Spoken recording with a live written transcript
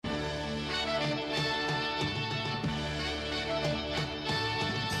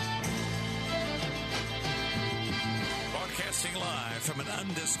Live from an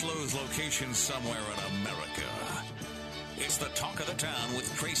undisclosed location somewhere in America, it's the Talk of the Town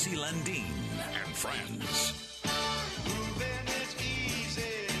with Tracy Lundeen and friends. Moving is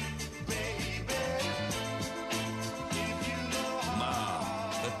easy, baby. If you know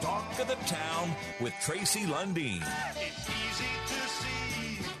Now, the Talk of the Town with Tracy Lundeen. it's easy to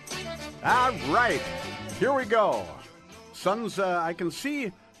see. All right, here we go. Sun's, I can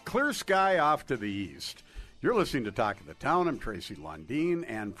see clear sky off to the east. You're listening to Talk of the Town. I'm Tracy Lundeen,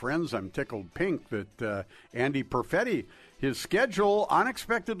 and friends, I'm tickled pink that Andy Perfetti, his schedule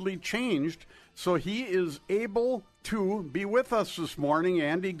unexpectedly changed, so he is able to be with us this morning.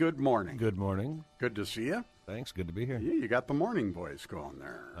 Andy, good morning. Good morning. Good to see you. Thanks. Good to be here. Yeah, you got the morning voice going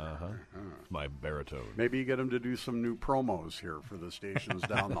there. My baritone. Maybe you get him to do some new promos here for the stations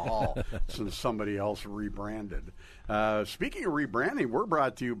down the hall since somebody else rebranded. Speaking of rebranding, we're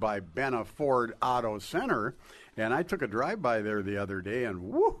brought to you by Benna Ford Auto Center. And I took a drive-by there the other day, and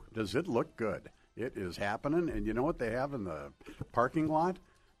whoo, does it look good. It is happening. And you know what they have in the parking lot?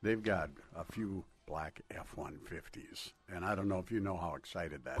 They've got a few black F-150s. And I don't know if you know how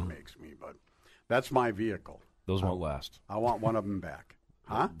excited that makes me, but that's my vehicle. Those won't last. I want one of them back.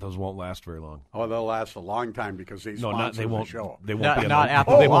 Huh? Those won't last very long. Oh, they'll last a long time because they sponsor they won't. the show. They won't Not- be on not the,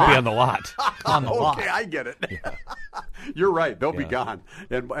 Apple They won't be lot. on the lot. On the lot. Okay, I get it. You're right. They'll be Yeah. gone.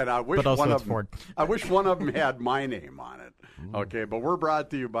 And I wish But also one it's of them. Ford. I wish one of them had my name on it. Okay, but we're brought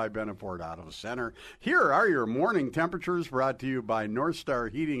to you by Benna Ford Auto Center. Here are your morning temperatures brought to you by North Star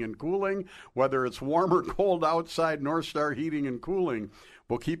Heating and Cooling. Whether it's warm or cold outside, North Star Heating and Cooling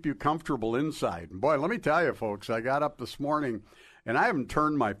will keep you comfortable inside. Boy, let me tell you, folks, I got up this morning and I haven't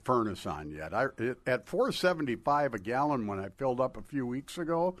turned my furnace on yet. At $4.75 a gallon when I filled up a few weeks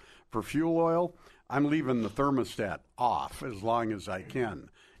ago for fuel oil, I'm leaving the thermostat off as long as I can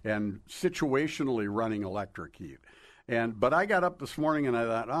and situationally running electric heat. But I got up this morning and I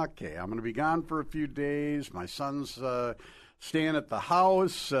thought, okay, I'm going to be gone for a few days. My son's staying at the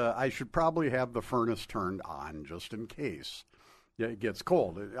house. I should probably have the furnace turned on just in case it gets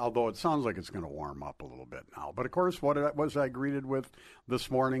cold, although it sounds like it's going to warm up a little bit now. But, of course, what was I greeted with this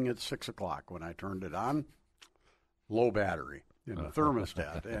morning at 6 o'clock when I turned it on? Low battery in the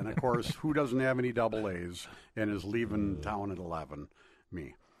thermostat. And, of course, who doesn't have any double A's and is leaving town at 11?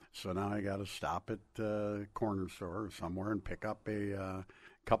 Me. So now I got to stop at the corner store or somewhere and pick up a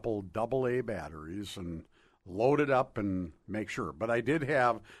couple double A batteries and load it up and make sure. But I did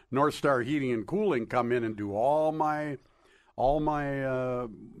have North Star Heating and Cooling come in and do all my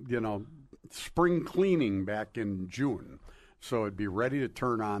spring cleaning back in June, so it'd be ready to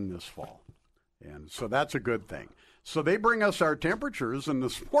turn on this fall, and so that's a good thing. So they bring us our temperatures, and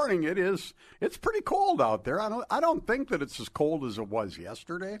this morning it's pretty cold out there. I don't think that it's as cold as it was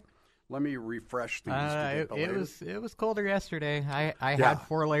yesterday. Let me refresh these. To get the latest. It was colder yesterday. I Yeah. had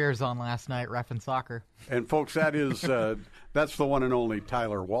 4 layers on last night reffing soccer. And folks, that is that's the one and only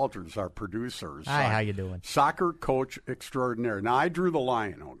Tyler Walters, our producer. Hi, how you doing? Soccer coach extraordinaire. Now I drew the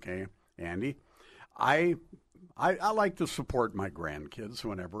line, okay, Andy. I like to support my grandkids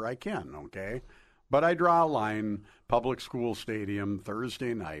whenever I can, okay? But I draw a line, public school stadium,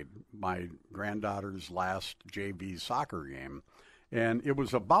 Thursday night, my granddaughter's last JV soccer game. And it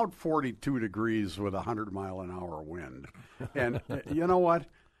was about 42 degrees with a 100-mile-an-hour wind. And you know what?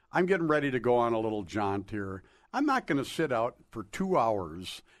 I'm getting ready to go on a little jaunt here. I'm not going to sit out for 2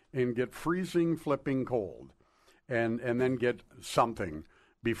 hours and get freezing, flipping cold and then get something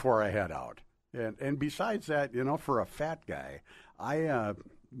before I head out. And besides that, for a fat guy,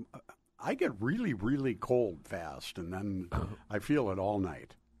 I get really, really cold fast, and then I feel it all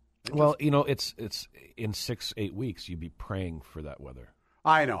night. Well, it's in 6-8 weeks. You'd be praying for that weather.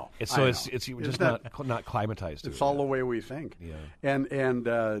 I know. It's Isn't just that- not climatized to It's it all yet. the way we think. Yeah. And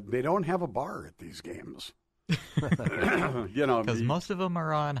they don't have a bar at these games. Because most of them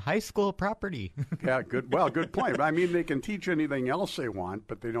are on high school property. Yeah, good. Well, good point. I mean, they can teach anything else they want,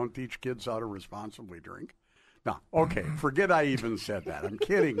 but they don't teach kids how to responsibly drink. No, okay, forget I even said that. I'm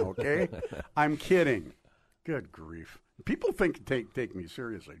kidding, okay? I'm kidding. Good grief. People take me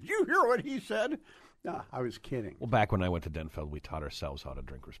seriously. Did you hear what he said? No, I was kidding. Well, back when I went to Denfeld, we taught ourselves how to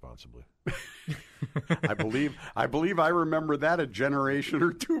drink responsibly. I believe I remember that a generation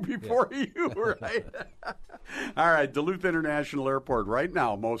or two before you, right? All right, Duluth International Airport right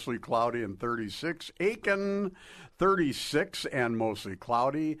now, mostly cloudy and 36. Aiken, 36 and mostly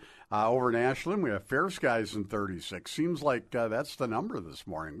cloudy. Over in Ashland, we have fair skies and 36. Seems like that's the number this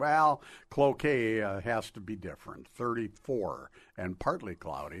morning. Well, Cloquet has to be different, 34 and partly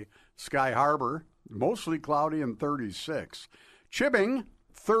cloudy. Sky Harbor, mostly cloudy and 36. Chibbing,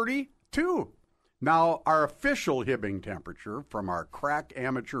 32. Now, our official Hibbing temperature from our crack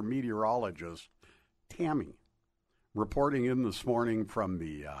amateur meteorologist, Tammy, reporting in this morning from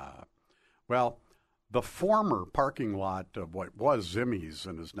the former parking lot of what was Zimmy's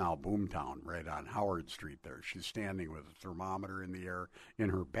and is now Boomtown, right on Howard Street there. She's standing with a thermometer in the air in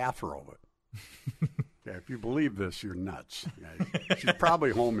her bathrobe. Yeah, if you believe this, you're nuts. Yeah, she's probably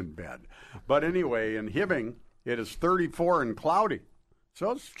home in bed. But anyway, in Hibbing, it is 34 and cloudy.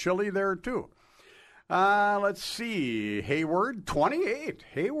 So it's chilly there, too. Let's see. Hayward, 28.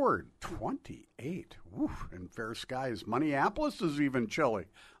 Hayward, 28. Woof, and fair skies. Minneapolis is even chilly.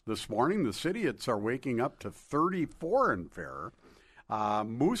 This morning, the Cityots are waking up to 34 and fair.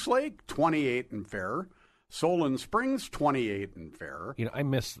 Moose Lake, 28 and fair. Solon Springs, 28 and fair. You know, I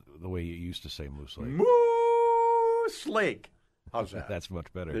miss the way you used to say Moose Lake. Moose Lake. How's that? That's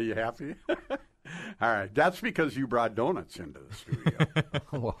much better. Are you happy? All right. That's because you brought donuts into the studio.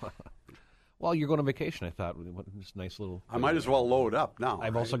 Well, you're going on vacation. I thought this nice little. I might as well load up now.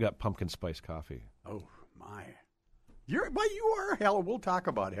 I've also got pumpkin spice coffee. Oh my! You are We'll talk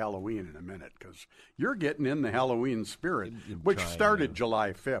about Halloween in a minute because you're getting in the Halloween spirit, which started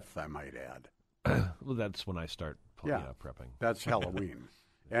July 5th. I might add. Well, that's when I start prepping. That's Halloween,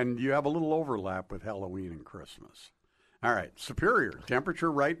 and you have a little overlap with Halloween and Christmas. All right, Superior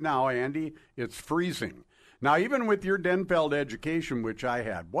temperature right now, Andy. It's freezing. Now, even with your Denfeld education, which I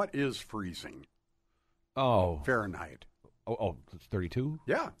had, what is freezing? Oh. Fahrenheit. Oh, it's 32?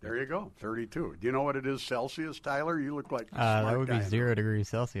 Yeah, there you go, 32. Do you know what it is Celsius, Tyler? You look like a smart that would guy. be 0 degrees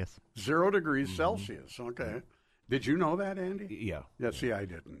Celsius. 0 degrees Celsius, okay. Did you know that, Andy? Yeah. Yeah, see, I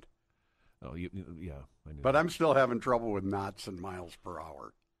didn't. Oh, yeah, I knew. But I'm still having trouble with knots and miles per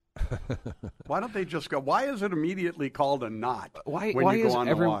hour. Why don't they just go? Why is it immediately called a knot when you go on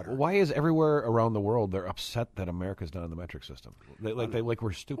the water? Why is everywhere around the world they're upset that America's not in the metric system? Like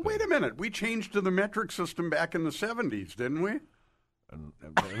we're stupid. Wait a minute. We changed to the metric system back in the 70s, didn't we?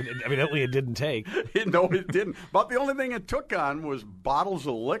 Evidently, it didn't take. No, it didn't. But the only thing it took on was bottles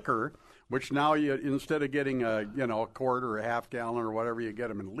of liquor, which now you instead of getting a quart or a half gallon or whatever, you get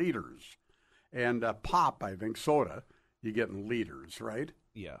them in liters. And pop, I think, soda, you get in liters, right?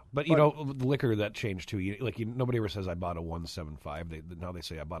 Yeah, but the liquor that changed too. Nobody ever says I bought a 175. Now they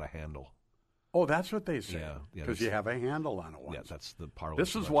say I bought a handle. Oh, that's what they say. Yeah, because you have a handle on it. Yeah, that's the parlor.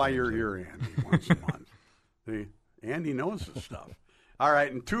 This is why you're here, Andy, once a month. See, Andy knows this stuff. All right,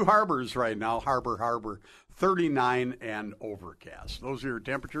 in Two Harbors right now, Harbor, 39 and overcast. Those are your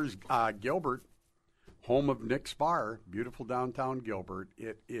temperatures. Gilbert, home of Nick's Bar, beautiful downtown Gilbert.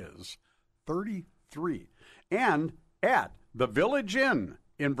 It is 33, and at the Village Inn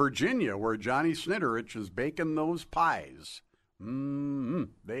in Virginia, where Johnny Snitterich is baking those pies.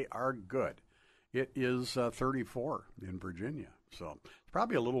 They are good. It is 34 in Virginia. So it's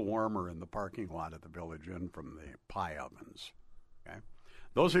probably a little warmer in the parking lot at the Village Inn from the pie ovens. Okay,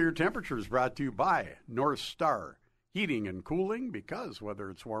 those are your temperatures brought to you by North Star Heating and Cooling, because whether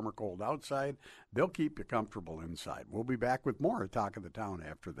it's warm or cold outside, they'll keep you comfortable inside. We'll be back with more Talk of the Town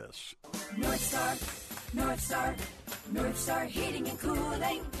after this. North Star Heating and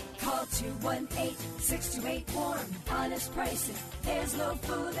Cooling. Call 218-628-WARM. Honest pricing, there's no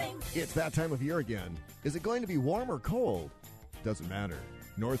fooling. It's that time of year again. Is it going to be warm or cold? Doesn't matter.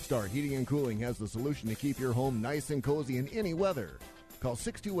 North Star Heating and Cooling has the solution to keep your home nice and cozy in any weather. Call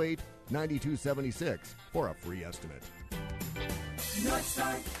 628-9276 for a free estimate. North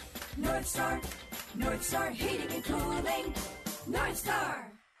Star Heating and Cooling. North Star.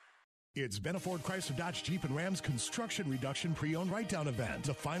 It's Benaford Chrysler Dodge Jeep and Ram's Construction Reduction Pre-Owned Write-Down event.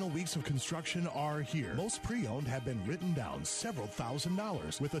 The final weeks of construction are here. Most pre-owned have been written down several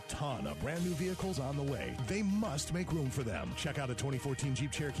 $1,000s with a ton of brand new vehicles on the way. They must make room for them. Check out a 2014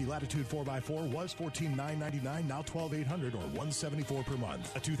 Jeep Cherokee Latitude 4x4 was $14,999, now $12,800 or $174 per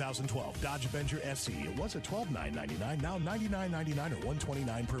month. A 2012 Dodge Avenger SE was at $12,999, now $99.99 or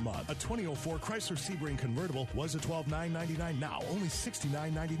 $129 per month. A 2004 Chrysler Sebring Convertible was at $12,999, now only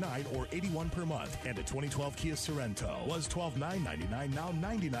 $69.99 or $81 per month. And a 2012 Kia Sorento was $12,999, now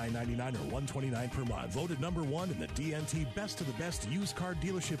 $99.99 or $129 per month. Voted number one in the DNT Best of the Best used car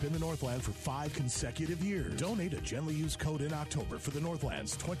dealership in the Northland for 5 consecutive years. Donate a Gently Used Coat in October for the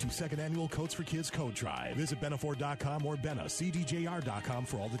Northland's 22nd annual Coats for Kids Code Drive. Visit Benaford.com or BenaCDJR.com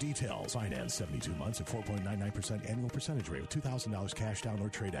for all the details. Finance 72 months at 4.99% annual percentage rate with $2,000 cash down or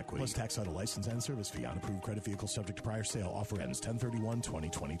trade equity. Plus tax title license and service fee on approved credit vehicle subject to prior sale. Offer ends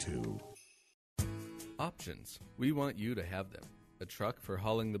 10/31/2022. Options. We want you to have them. A truck for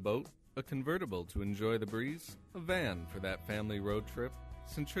hauling the boat, a convertible to enjoy the breeze, a van for that family road trip.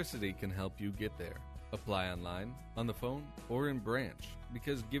 Centricity can help you get there. Apply online, on the phone, or in branch,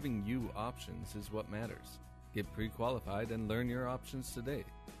 because giving you options is what matters. Get pre-qualified and learn your options today.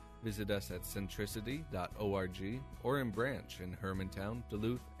 Visit us at centricity.org or in branch in Hermantown,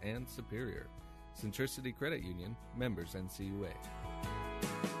 Duluth, and Superior. Centricity Credit Union, members NCUA.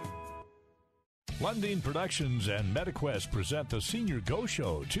 Lundin Productions and MetaQuest present the Senior Go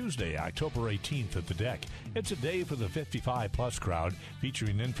Show Tuesday, October 18th at the Deck. It's a day for the 55-plus crowd,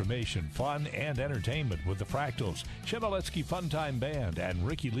 featuring information, fun, and entertainment with the Fractals, Chmielewski Funtime Band, and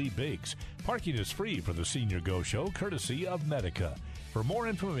Ricky Lee Biggs. Parking is free for the Senior Go Show, courtesy of Medica. For more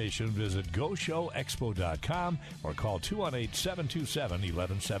information, visit GoShowExpo.com or call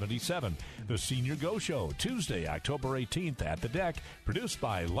 218-727-1177. The Senior Go Show, Tuesday, October 18th at the Deck, produced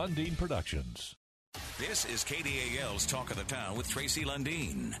by Lundin Productions. This is KDAL's Talk of the Town with Tracy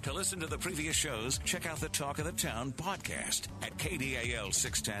Lundeen. To listen to the previous shows, check out the Talk of the Town podcast at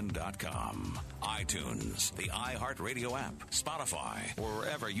KDAL610.com, iTunes, the iHeartRadio app, Spotify, or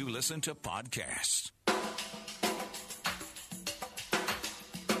wherever you listen to podcasts.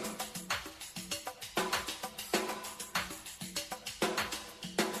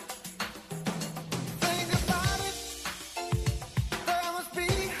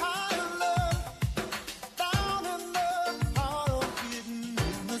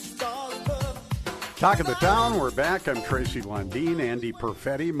 Talk of the Town, we're back. I'm Tracy Lundeen, Andy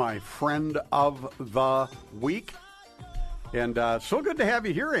Perfetti, my friend of the week. And so good to have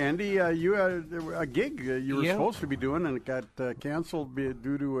you here, Andy. You had a gig you were supposed to be doing, and it got canceled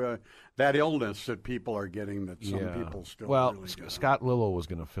due to that illness that people are getting that some people still really get. Scott Lillo was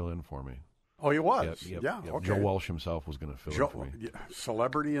going to fill in for me. Oh, he was? Yep. Okay. Joe Walsh himself was going to fill in for me.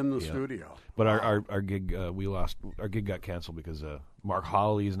 Celebrity in the studio. But our gig, we lost. Our gig got canceled because Mark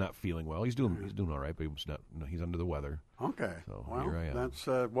Hawley is not feeling well. He's doing all right, but he's under the weather. Okay. So well, here I am. That's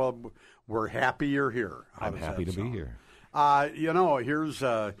we're happy you're here. I'm happy to be here. Here's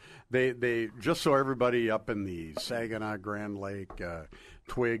they just so everybody up in the Saginaw, Grand Lake,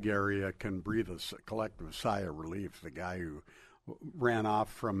 Twig area can breathe a collective sigh of relief. The guy who ran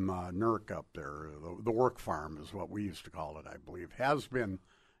off from NERC up there, the work farm is what we used to call it, I believe, has been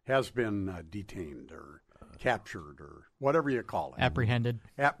detained or captured or whatever you call it. Apprehended.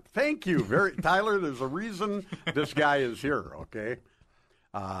 Thank you, Tyler. There's a reason this guy is here. Okay,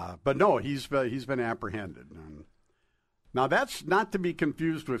 but no, he's been apprehended. And now that's not to be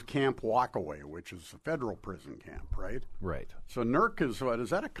confused with Camp Walkaway, which is a federal prison camp, right? Right. So NERC is what?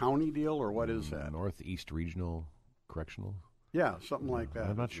 Is that a county deal or what is that? Northeast Regional Correctional. Yeah, something like that.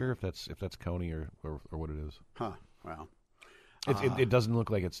 I'm not sure if that's county or what it is. Huh. Well, it doesn't look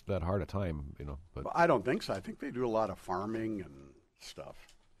like it's that hard a time, But I don't think so. I think they do a lot of farming and stuff.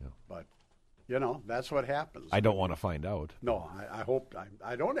 Yeah. But that's what happens. I don't want to find out. No, I hope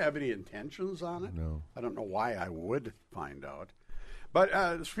I don't have any intentions on it. No. I don't know why I would find out.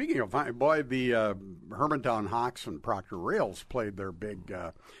 But speaking of the Hermantown Hawks and Proctor Rails played their big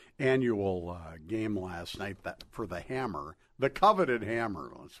annual game last night for the Hammer, the coveted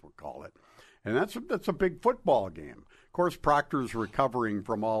Hammer, let's call it. And that's a big football game. Of course, Proctor's recovering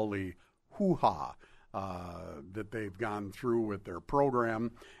from all the hoo-ha that they've gone through with their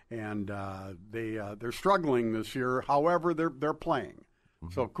program, and they're struggling this year. However, they're playing.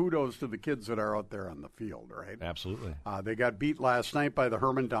 Mm-hmm. So kudos to the kids that are out there on the field, right? Absolutely. They got beat last night by the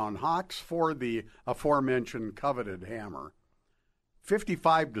Hermantown Hawks for the aforementioned coveted Hammer,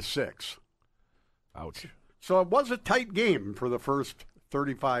 55-6. Ouch. So it was a tight game for the first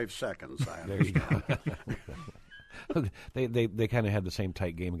 35 seconds. I understand. They kind of had the same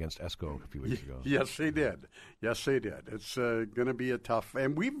tight game against ESCO a few weeks ago. Yes, they did. Yes, they did. It's going to be a tough,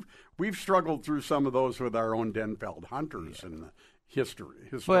 and we've struggled through some of those with our own Denfeld Hunters in the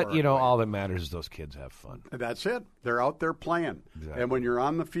history. But all that matters is those kids have fun. That's it. They're out there playing, exactly. And when you're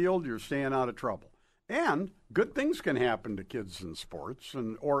on the field, you're staying out of trouble. And good things can happen to kids in sports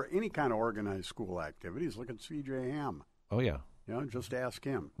or any kind of organized school activities. Look at C.J. Ham. Oh yeah. Just ask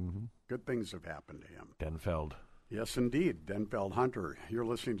him. Mm-hmm. Good things have happened to him. Denfeld. Yes, indeed. Denfeld Hunter. You're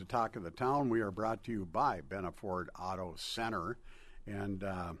listening to Talk of the Town. We are brought to you by Benaford Auto Center. And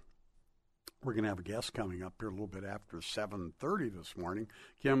we're going to have a guest coming up here a little bit after 7:30 this morning.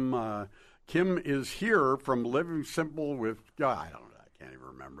 Kim is here from Living Simple with, I can't even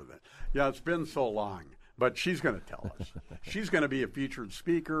remember that. Yeah, it's been so long. But she's going to tell us. She's going to be a featured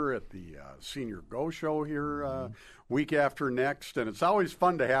speaker at the Senior Go Show here week after next. And it's always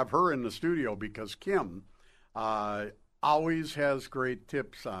fun to have her in the studio because Kim always has great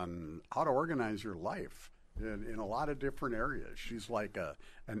tips on how to organize your life in a lot of different areas. She's like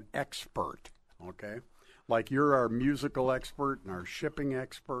an expert, okay? Like you're our musical expert and our shipping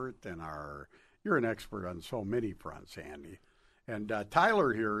expert and you're an expert on so many fronts, Andy. And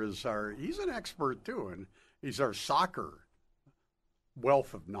Tyler here he's an expert too, and he's our soccer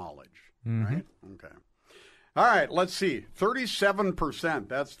wealth of knowledge, right? Okay. All right, let's see. 37%,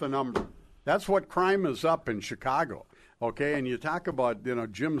 that's the number. That's what crime is up in Chicago. Okay, and you talk about,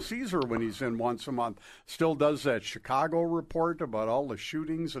 Jim Caesar, when he's in once a month, still does that Chicago report about all the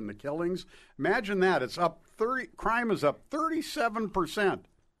shootings and the killings. Imagine that. It's up crime is up 37%.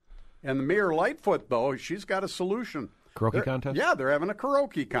 And the Mayor Lightfoot, though, she's got a solution. Karaoke contest? Yeah, they're having a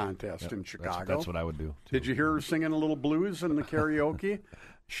karaoke contest in Chicago. That's what I would do, too. Did you hear her singing a little blues in the karaoke?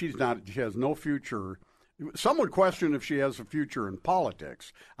 She has no future. Some would question if she has a future in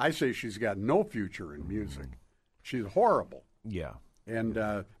politics. I say she's got no future in music. She's horrible. Yeah. And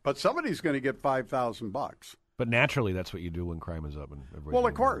but somebody's going to get $5,000. But naturally, that's what you do when crime is up. And well,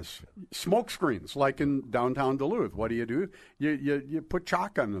 of course. Smoke screens, like in downtown Duluth. What do? You put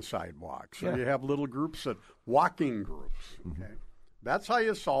chalk on the sidewalks. Or you have little groups, walking groups. Okay, that's how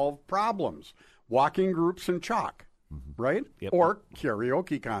you solve problems. Walking groups and chalk. Right? Yep. Or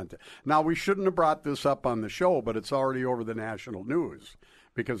karaoke contest. Now, we shouldn't have brought this up on the show, but it's already over the national news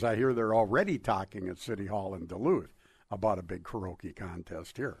because I hear they're already talking at City Hall in Duluth about a big karaoke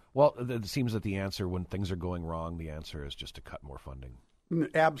contest here. Well, it seems that the answer when things are going wrong, the answer is just to cut more funding.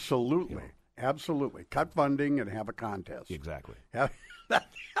 Absolutely. Absolutely. Cut funding and have a contest. Exactly.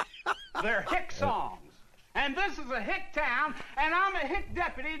 They're hick songs. And this is a hick town, and I'm a hick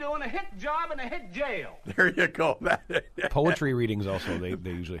deputy doing a hick job in a hick jail. There you go. Poetry readings also,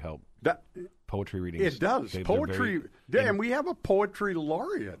 they usually help. Poetry readings. It does. Poetry. And we have a poetry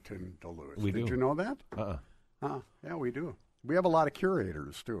laureate in Duluth. Did you know that? Yeah, we do. We have a lot of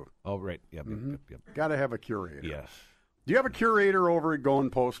curators, too. Oh, right. Yep. Got to have a curator. Yes. Do you have a curator over at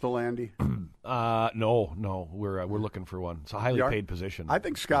Going Postal, Andy? No. We're looking for one. It's a highly paid position. I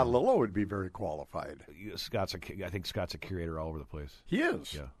think Scott Lillo would be very qualified. I think Scott's a curator all over the place. He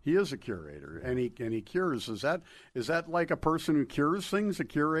is. Yeah. He is a curator, and he cures. Is that like a person who cures things? A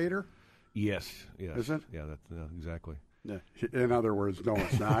curator? Yes. Is it? Yeah. Exactly. Yeah. In other words, no,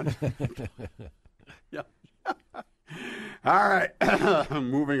 it's not. Yeah. All right.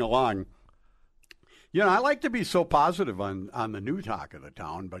 Moving along. I like to be so positive on the new talk of the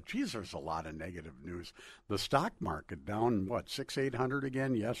town, but geez, there's a lot of negative news. The stock market down, 600-800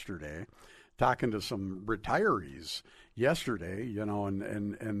 again yesterday. Talking to some retirees yesterday,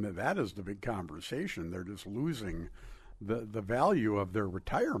 and that is the big conversation. They're just losing the value of their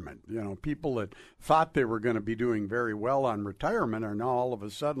retirement. People that thought they were going to be doing very well on retirement are now all of a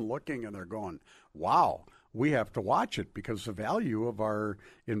sudden looking and they're going, wow. We have to watch it because the value of our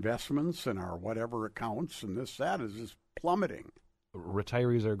investments and our whatever accounts and that is just plummeting.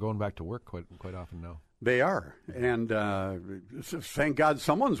 Retirees are going back to work quite often now. They are. And thank God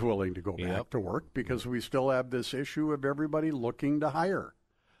someone's willing to go back to work because we still have this issue of everybody looking to hire.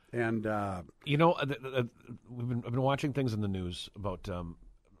 And, I've been watching things in the news about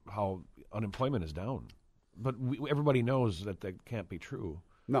how unemployment is down. But everybody knows that can't be true.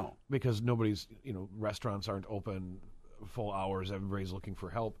 No. Because nobody's, restaurants aren't open full hours. Everybody's looking for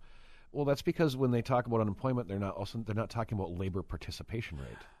help. Well, that's because when they talk about unemployment, they're not talking about labor participation rate.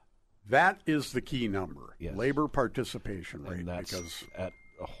 That is the key number. Yes. Labor participation rate. And that's because at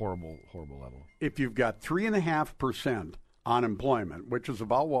a horrible, horrible level. If you've got 3.5% unemployment, which is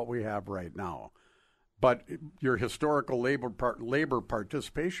about what we have right now, but your historical labor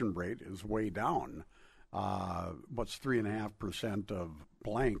participation rate is way down. What's 3.5% of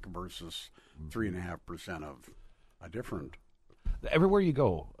blank versus 3.5% of a different? Everywhere you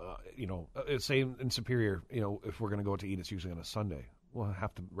go, say in Superior, if we're going to go to eat, it's usually on a Sunday. Well,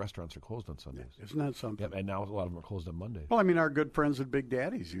 half the restaurants are closed on Sundays. Isn't that something? Yep, and now a lot of them are closed on Monday. Well, our good friends at Big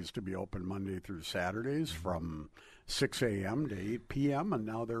Daddy's used to be open Monday through Saturdays from 6 a.m. to 8 p.m., and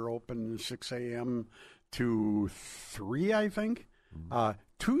now they're open 6 a.m. to 3, I think,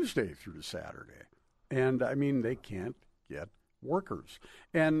 Tuesday through Saturday. And they can't get workers.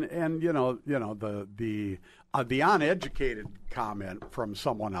 And the uneducated comment from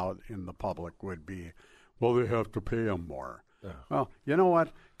someone out in the public would be, well, they have to pay them more. Yeah. Well, you know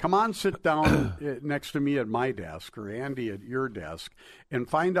what? Come on, sit down next to me at my desk or Andy at your desk and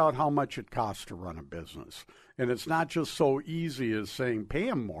find out how much it costs to run a business. And it's not just so easy as saying pay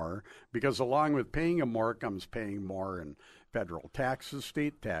them more, because along with paying them more comes paying more in federal taxes,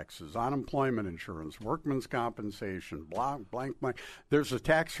 state taxes, unemployment insurance, workman's compensation, blank. There's a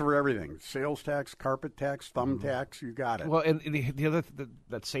tax for everything. Sales tax, carpet tax, thumb tax, you got it. Well, and the other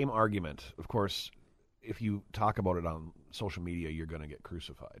that same argument, of course, if you talk about it on social media, you're going to get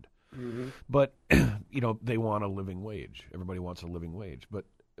crucified. But, they want a living wage. Everybody wants a living wage. But,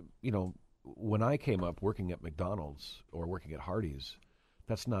 when I came up working at McDonald's or working at Hardee's,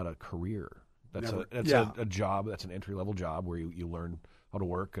 that's not a career. That's a job. That's an entry-level job where you learn how to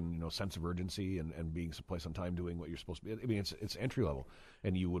work and, sense of urgency and being someplace on time doing what you're supposed to be. I mean, it's entry-level.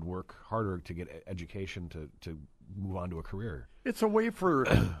 And you would work harder to get education to move on to a career. It's a way for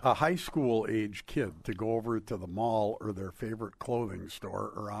a high school age kid to go over to the mall or their favorite clothing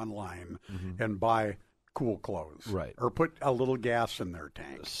store or online and buy cool clothes. Right. Or put a little gas in their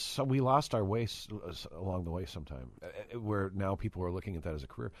tank. So we lost our way along the way sometime, where now people are looking at that as a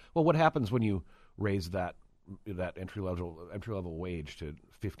career. Well, what happens when you raise that entry-level wage to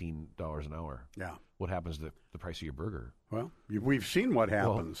 $15 an hour? Yeah. What happens to the price of your burger? Well, we've seen what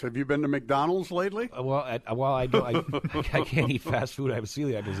happens. Have you been to McDonald's lately? I can't eat fast food. I have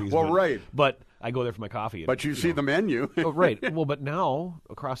celiac disease. Well, right. But I go there for my coffee. But you see the menu. Right. Well, but now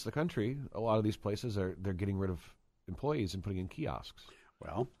across the country, a lot of these places they're getting rid of employees and putting in kiosks.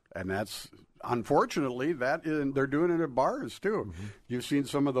 Well, and that's unfortunately they're doing it at bars too. You've seen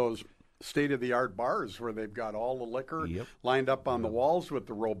some of those state-of-the-art bars where they've got all the liquor lined up on the walls with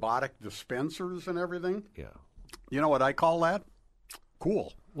the robotic dispensers and everything. Yeah. You know what I call that?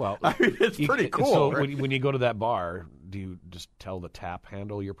 Cool. Well, I mean, it's pretty cool. So right? when you go to that bar, do you just tell the tap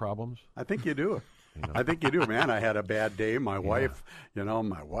handle your problems? I think you do. I think you do, man. I had a bad day. My wife,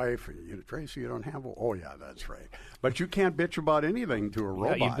 Tracy, you don't have a... Oh, yeah, that's right. But you can't bitch about anything to a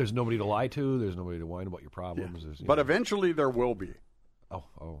robot. There's nobody to lie to. There's nobody to whine about your problems. Yeah. But eventually there will be.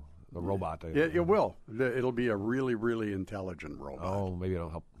 Oh. The robot. It will. It'll be a really, really intelligent robot. Oh, maybe it'll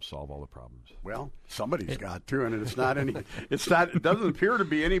help solve all the problems. Well, somebody's got to, and it doesn't appear to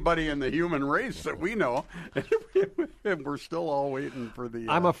be anybody in the human race that we know. And we're still all waiting for the...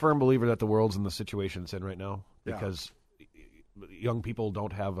 I'm a firm believer that the world's in the situation it's in right now because young people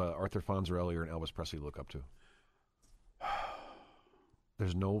don't have Arthur Fonzarelli or an Elvis Presley to look up to.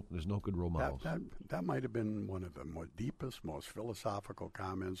 There's no good role models. That might have been one of the deepest, most philosophical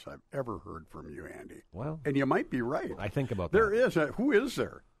comments I've ever heard from you, Andy. Well, and you might be right. I think about there that. Who is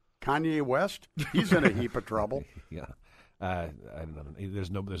there? Kanye West? He's in a heap of trouble. Yeah, I don't know.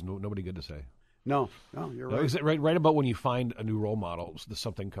 There's nobody good to say. No, you're right. Is it right about when you find a new role model,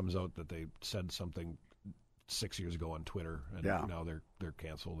 something comes out that they said something 6 years ago on Twitter, and now they're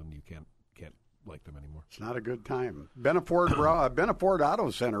canceled, and you can't like them anymore. It's not a good time. Benaford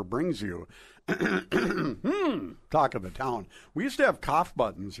Auto Center brings you talk of the town. We used to have cough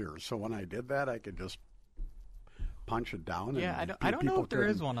buttons here, so when I did that, I could just punch it down. Yeah, I don't know if there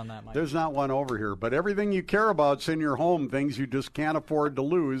is one on that mic. There's not one over here, but everything you care about's in your home, things you just can't afford to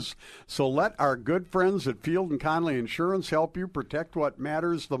lose. So let our good friends at Field & Conley Insurance help you protect what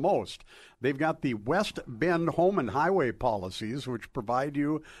matters the most. They've got the West Bend home and highway policies, which provide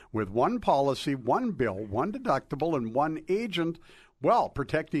you with one policy, one bill, one deductible, and one agent, well,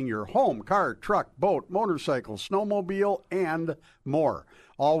 protecting your home, car, truck, boat, motorcycle, snowmobile, and more.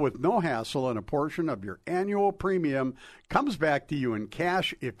 All with no hassle, and a portion of your annual premium comes back to you in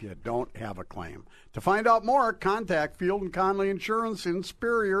cash if you don't have a claim. To find out more, contact Field & Conley Insurance in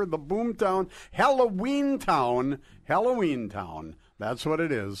Superior, the Boomtown, Halloween Town. That's what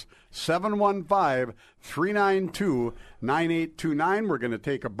it is. 715-392-9829. We're going to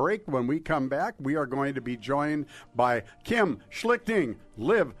take a break. When we come back, we are going to be joined by Kim Schlichting.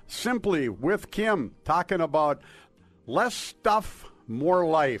 Live Simply with Kim, talking about less stuff, more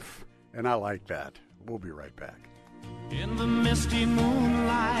life. And I like that. We'll be right back. In the misty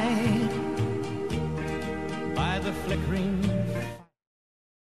moonlight, by the flickering...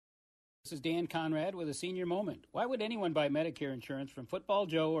 This is Dan Conrad with a senior moment. Why would anyone buy Medicare insurance from Football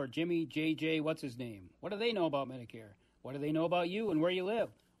Joe or Jimmy JJ what's his name? What do they know about Medicare? What do they know about you and where you live?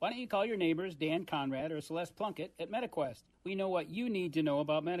 Why don't you call your neighbors Dan Conrad or Celeste Plunkett at MetaQuest? We know what you need to know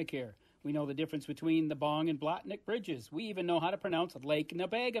about Medicare. We know the difference between the Bong and Blotnick bridges. We even know how to pronounce Lake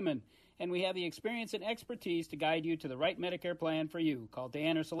Nebagaman. And we have the experience and expertise to guide you to the right Medicare plan for you. Call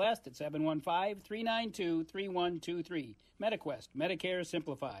Dan or Celeste at 715-392-3123. MetaQuest, Medicare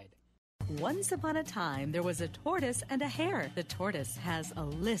Simplified. Once upon a time, there was a tortoise and a hare. The tortoise has a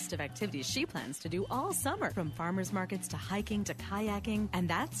list of activities she plans to do all summer, from farmers markets to hiking to kayaking, and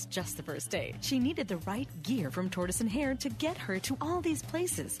that's just the first day. She needed the right gear from Tortoise and Hare to get her to all these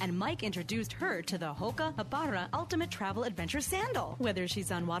places, and Mike introduced her to the Hoka Hapara Ultimate Travel Adventure Sandal. Whether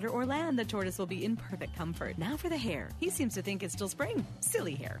she's on water or land, the tortoise will be in perfect comfort. Now for the hare. He seems to think it's still spring.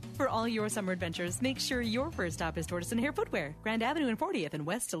 Silly hare. For all your summer adventures, make sure your first stop is Tortoise and Hare Footwear, Grand Avenue and 40th in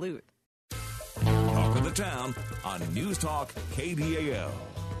West Duluth. Talk of the Town on News Talk KDAL.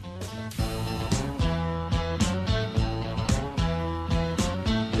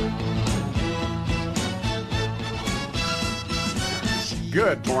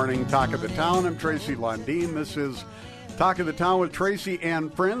 Good morning, Talk of the Town. I'm Tracy Lundeen. This is Talk of the Town with Tracy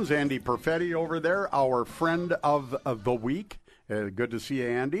and friends. Andy Perfetti over there, our friend of the week. Good to see you,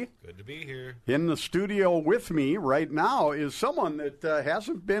 Andy. Good to be here. In the studio with me right now is someone that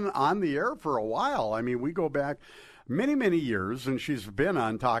hasn't been on the air for a while. I mean, we go back many, many years, and she's been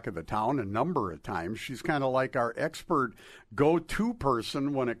on Talk of the Town a number of times. She's kind of like our expert go-to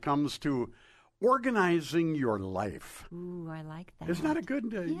person when it comes to organizing your life. Ooh, I like that. Isn't that a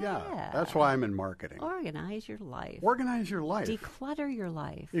good, yeah. That's why I'm in marketing. Organize your life. Organize your life. Declutter your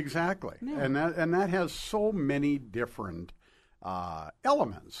life. Exactly. Yeah. And that has so many different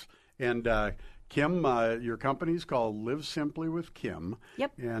elements. And Kim, your company's called Live Simply with Kim.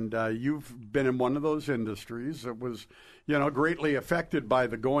 Yep. And you've been in one of those industries that was, greatly affected by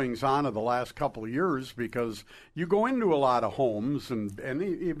the goings-on of the last couple of years, because you go into a lot of homes and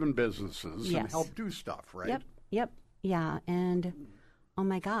even businesses and help do stuff, right? Yep. Yeah. And, oh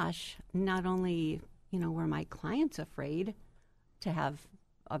my gosh, not only, were my clients afraid to have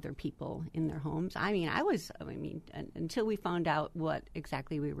other people in their homes. Until we found out what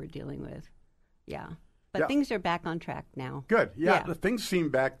exactly we were dealing with. Yeah. But things are back on track now. Good. Yeah. The things seem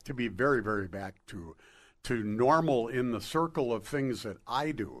back to be very, very back to normal in the circle of things that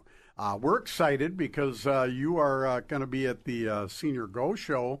I do. We're excited because you are going to be at the Senior Go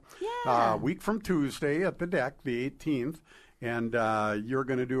Show a week from Tuesday at the Deck, the 18th. And you're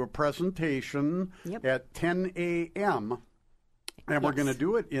going to do a presentation at 10 a.m., and we're going to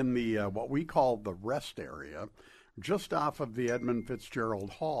do it in the what we call the rest area, just off of the Edmund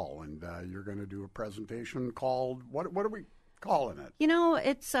Fitzgerald Hall. And you're going to do a presentation called, what are we calling it?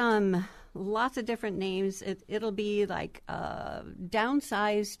 It's lots of different names. It'll be like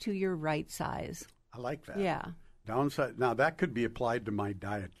downsize to your right size. I like that. Yeah. Downside. Now, that could be applied to my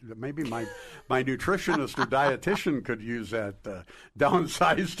diet. Maybe my nutritionist or dietitian could use that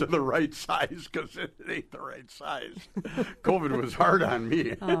downsize to the right size, because it ain't the right size. COVID was hard on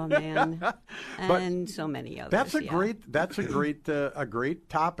me. Oh, man. And so many others. That's a great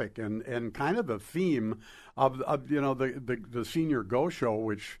topic, and kind of the theme of the Senior Go Show,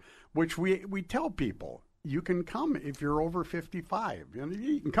 which we tell people. You can come if you're over 55.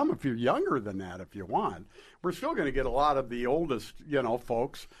 You can come if you're younger than that if you want. We're still going to get a lot of the oldest,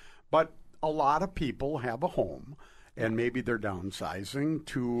 folks, but a lot of people have a home, and maybe they're downsizing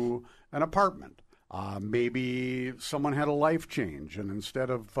to an apartment. Maybe someone had a life change, and instead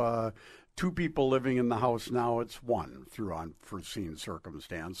of two people living in the house now, it's one through unforeseen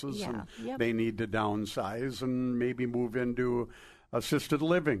circumstances. Yeah. And they need to downsize and maybe move into assisted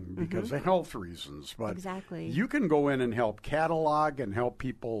living because of health reasons. But exactly. You can go in and help catalog and help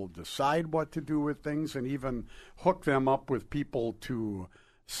people decide what to do with things, and even hook them up with people to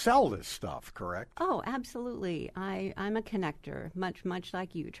sell this stuff, correct? Oh, absolutely. I'm a connector, much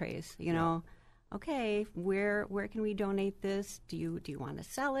like you, Trace. Okay, where can we donate this? Do you want to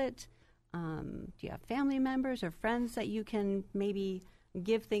sell it? Do you have family members or friends that you can maybe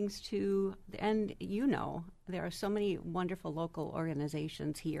give things to? And there are so many wonderful local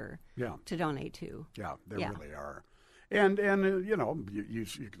organizations here to donate to. Yeah, there really are. And you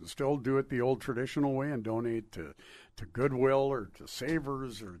can still do it the old traditional way and donate to Goodwill or to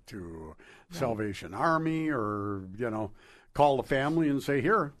Savers or to Salvation Army, or call the family and say,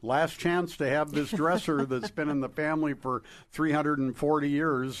 here, last chance to have this dresser that's been in the family for 340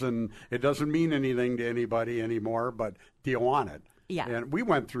 years, and it doesn't mean anything to anybody anymore, but do you want it? Yeah. And we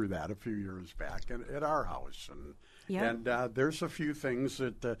went through that a few years back at our house. And there's a few things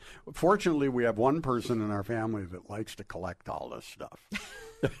that, fortunately, we have one person in our family that likes to collect all this stuff.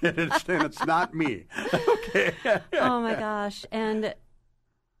 and it's not me. Okay. Oh, my gosh. And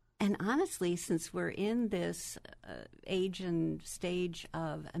honestly, since we're in this age and stage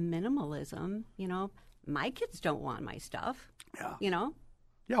of minimalism, my kids don't want my stuff. Yeah.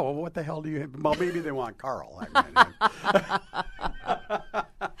 Yeah, well, what the hell do you have? Well, maybe they want Carl.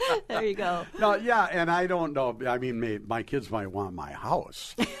 There you go. No, yeah, and I don't know. I mean, my kids might want my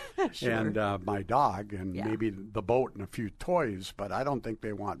house and my dog and maybe the boat and a few toys, but I don't think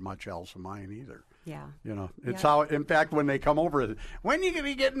they want much else of mine either. Yeah. It's how, in fact, when they come over, when are you going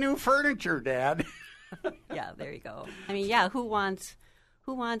to get new furniture, Dad? Yeah, there you go. I mean, who wants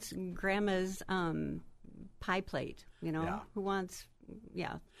Grandma's pie plate, Who wants...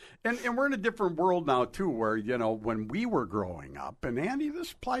 Yeah. And we're in a different world now, too, where, when we were growing up, and Andy,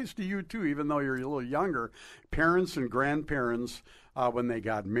 this applies to you, too, even though you're a little younger, parents and grandparents, when they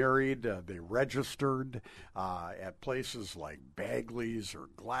got married, they registered at places like Bagley's or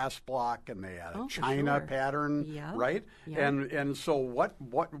Glass Block, and they had a China pattern, right? Yeah. And so what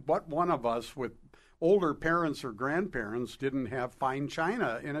one of us with older parents or grandparents didn't have fine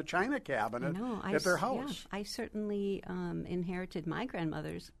china in a china cabinet at their house. Yeah, I certainly inherited my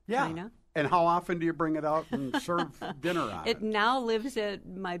grandmother's china. And how often do you bring it out and serve dinner on it? It now lives at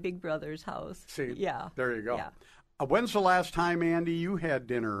my big brother's house. See, yeah, there you go. Yeah. When's the last time, Andy, you had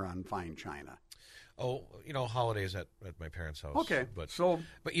dinner on fine china? Oh, holidays at my parents' house. Okay, but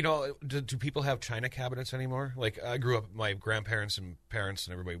do people have china cabinets anymore? Like I grew up, my grandparents and parents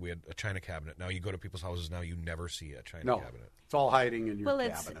and everybody, we had a china cabinet. Now you go to people's houses, now you never see a china cabinet. It's all hiding in your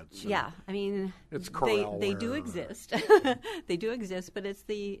cabinets. I mean, it's they do exist. They do exist, but it's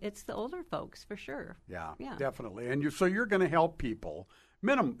the older folks for sure. Yeah, definitely. And so you're going to help people.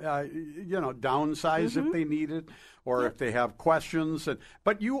 Downsize if they need it, or if they have questions.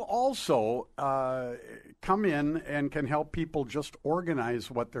 But you also come in and can help people just organize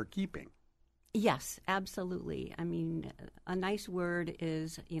what they're keeping. Yes, absolutely. I mean, a nice word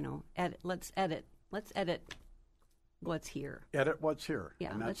is, let's edit what's here. Edit what's here.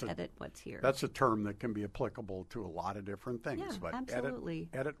 Yeah, let's edit what's here. That's a term that can be applicable to a lot of different things. Yeah, but absolutely.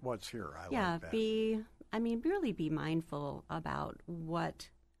 Edit what's here. I like that. Really be mindful about what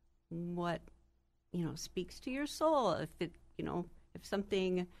speaks to your soul. If it, if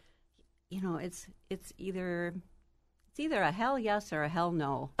something, it's either a hell yes or a hell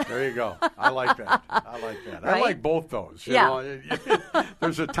no. There you go. I like that. Right? I like both those.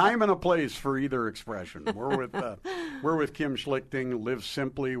 There's a time and a place for either expression. We're with Kim Schlichting. Live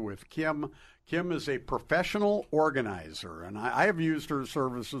Simply with Kim. Kim is a professional organizer, and I have used her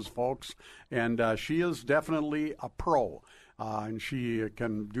services, folks, and she is definitely a pro. And she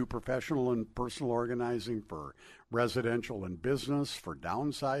can do professional and personal organizing for residential and business, for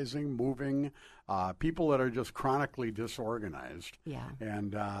downsizing, moving, people that are just chronically disorganized. Yeah.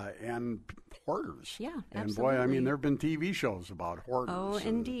 And hoarders. Yeah, and absolutely. boy, I mean, there have been TV shows about hoarders. Oh,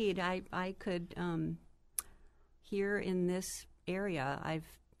 indeed. I could, here in this area, I've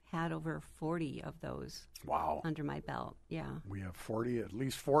had over 40 of those. Wow. Under my belt, yeah. We have at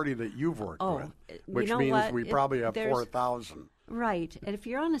least 40 that you've worked with, which means what? We probably have 4,000. Right. And if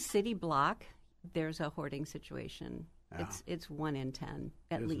you're on a city block, there's a hoarding situation. Yeah. It's 1 in 10,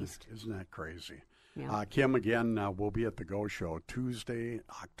 at least. Isn't that crazy? Yeah. Kim, again, will be at the Go Show Tuesday,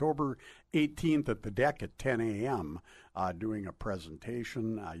 October 18th at the Deck at 10 a.m. Doing a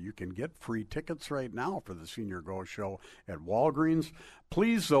presentation. You can get free tickets right now for the Senior Go Show at Walgreens.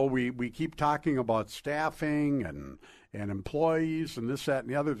 Please, though, we keep talking about staffing and employees and this, that, and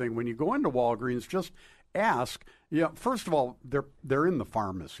the other thing. When you go into Walgreens, just ask. First of all, they're in the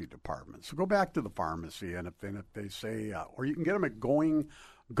pharmacy department. So go back to the pharmacy, and if they say, or you can get them at Going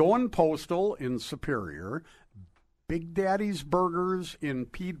Postal in Superior, Big Daddy's Burgers in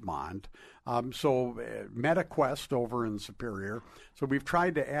Piedmont, MetaQuest over in Superior. So we've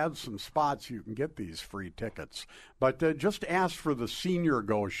tried to add some spots you can get these free tickets. But just ask for the Senior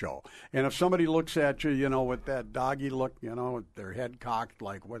Go Show. And if somebody looks at you, with that doggy look, with their head cocked,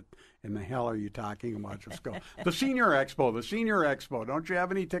 like, what in the hell are you talking about? Just go. The Senior Expo. Don't you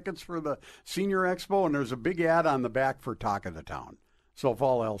have any tickets for the Senior Expo? And there's a big ad on the back for Talk of the Town. So if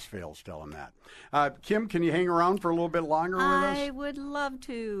all else fails, tell them that. Kim, can you hang around for a little bit longer with us? I would love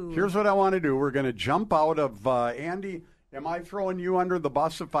to. Here's what I want to do. We're going to jump out of Andy. Am I throwing you under the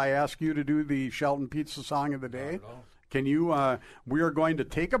bus if I ask you to do the Shelton Pizza Song of the Day? Not at all. Can you? We are going to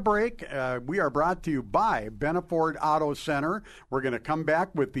take a break. We are brought to you by Benaford Auto Center. We're going to come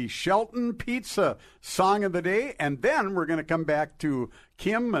back with the Shelton Pizza Song of the Day, and then we're going to come back to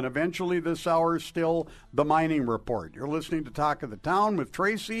Kim, and eventually this hour still the Mining Report. You're listening to Talk of the Town with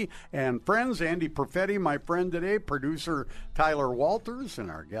Tracy and friends. Andy Perfetti, my friend today, producer Tyler Walters,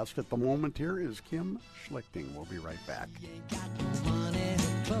 and our guest at the moment here is Kim Schlichting. We'll be right back.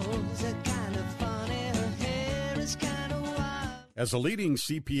 As a leading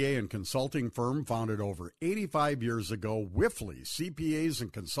CPA and consulting firm founded over 85 years ago, Wifley CPAs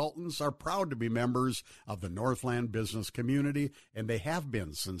and Consultants are proud to be members of the Northland business community, and they have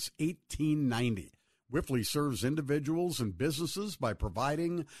been since 1890. Wifley serves individuals and businesses by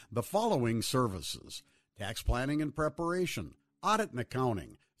providing the following services: tax planning and preparation, audit and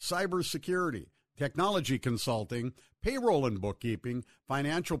accounting, cybersecurity, technology consulting, payroll and bookkeeping,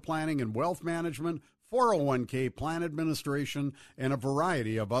 financial planning and wealth management, 401k plan administration, and a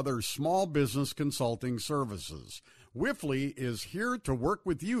variety of other small business consulting services. Wifley is here to work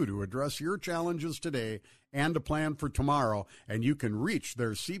with you to address your challenges today and to plan for tomorrow, and you can reach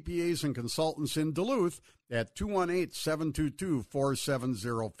their CPAs and consultants in Duluth at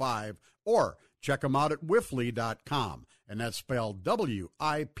 218-722-4705 or check them out at wifley.com, and that's spelled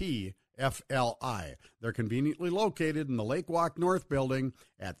WIPFLI. They're conveniently located in the Lake Walk North building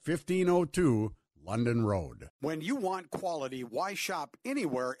at 1502 London Road. When you want quality, why shop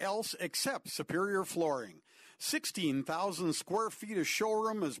anywhere else except Superior Flooring? 16,000 square feet of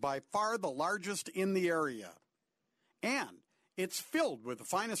showroom is by far the largest in the area. And it's filled with the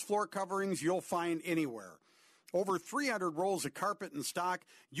finest floor coverings you'll find anywhere. Over 300 rolls of carpet in stock,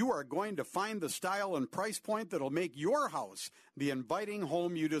 you are going to find the style and price point that'll make your house the inviting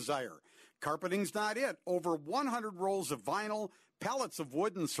home you desire. Carpeting's not it. Over 100 rolls of vinyl, pallets of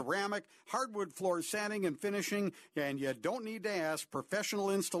wood and ceramic, hardwood floor sanding and finishing, and you don't need to ask, professional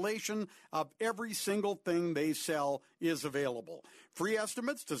installation of every single thing they sell is available. Free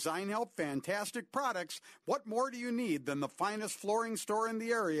estimates, design help, fantastic products. What more do you need than the finest flooring store in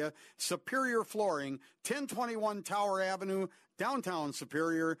the area? Superior Flooring, 1021 Tower Avenue, downtown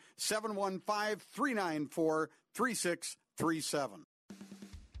Superior, 715-394-3637.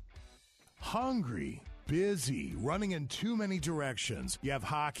 Hungry, busy, running in too many directions. You have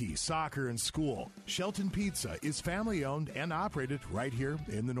hockey, soccer, and school. Shelton Pizza is family-owned and operated right here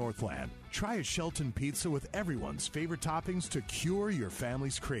in the Northland. Try a Shelton Pizza with everyone's favorite toppings to cure your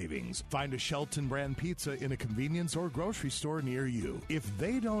family's cravings. Find a Shelton brand pizza in a convenience or grocery store near you. If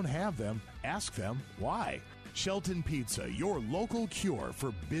they don't have them, ask them why. Shelton Pizza, your local cure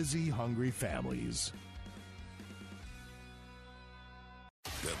for busy, hungry families.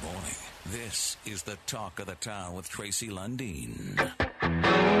 Good morning. This is the Talk of the Town with Tracy Lundeen.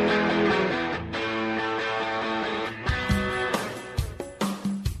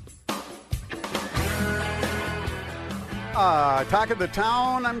 Talk of the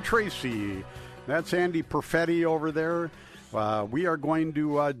Town, I'm Tracy. That's Andy Perfetti over there. We are going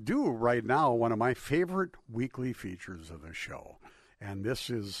to do right now one of my favorite weekly features of the show. And this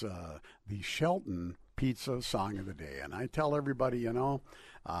is the Shelton Pizza Song of the Day. And I tell everybody,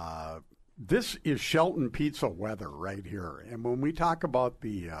 this is Shelton Pizza weather right here. And when we talk about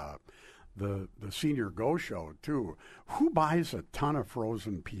the Senior Go Show, too, who buys a ton of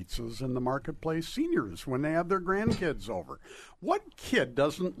frozen pizzas in the marketplace? Seniors, when they have their grandkids over. What kid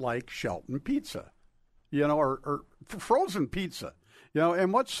doesn't like Shelton Pizza? Or frozen pizza.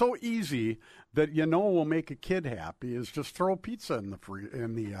 And what's so easy that will make a kid happy is just throw pizza in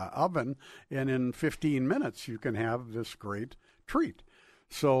the oven, and in 15 minutes you can have this great treat.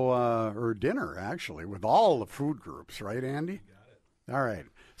 So, or dinner, actually, with all the food groups, right, Andy? You got it. All right.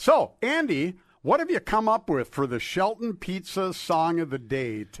 So, Andy, what have you come up with for the Shelton Pizza Song of the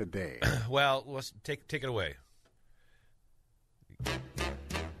Day today? Well, let's take it away.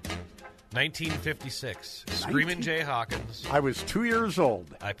 1956, Screamin' Jay Hawkins. I was 2 years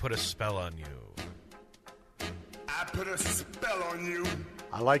old. I Put a Spell on You. I put a spell on you.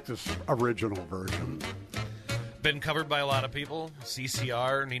 I like this original version. Been covered by a lot of people.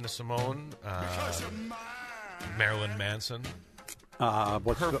 CCR, Nina Simone, Marilyn Manson.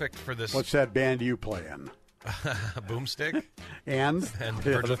 Perfect for this. What's that band you play in? Boomstick. and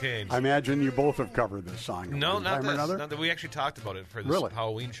Virgil Cage. I imagine you both have covered this song. No, not this. We actually talked about it for this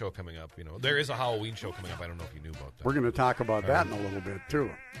Halloween show coming up. There is a Halloween show coming up. I don't know if you knew about that. We're going to talk about that in a little bit, too.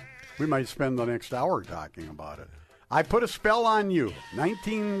 We might spend the next hour talking about it. I Put a Spell on You,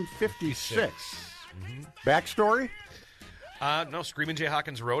 1956. Mm-hmm. Backstory? No, Screamin' Jay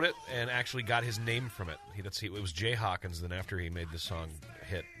Hawkins wrote it and actually got his name from it. It was Jay Hawkins. Then after he made the song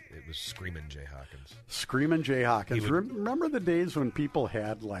hit, it was Screamin' Jay Hawkins. Screamin' Jay Hawkins. Remember the days when people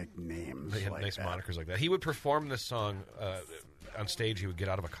had names? They had nice monikers like that. He would perform this song on stage. He would get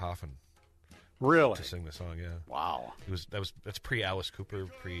out of a coffin. Really? To sing the song, yeah. Wow. That's pre-Alice Cooper,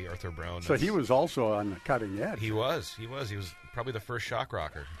 pre-Arthur Brown. So he was also on the cutting edge. He was probably the first shock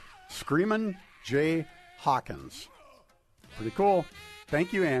rocker. Screamin' Jay Hawkins. Pretty cool.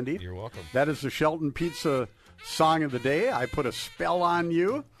 Thank you, Andy. You're welcome. That is the Shelton Pizza Song of the Day. I Put a Spell on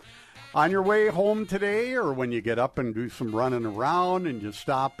You. On your way home today, or when you get up and do some running around and you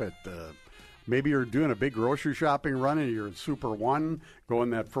stop at maybe you're doing a big grocery shopping run and you're at Super One, go in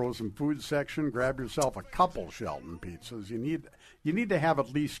that frozen food section, grab yourself a couple Shelton pizzas. You need to have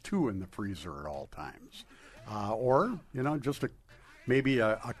at least two in the freezer at all times. Or, just maybe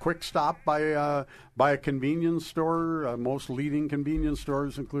a quick stop by a convenience store. Most leading convenience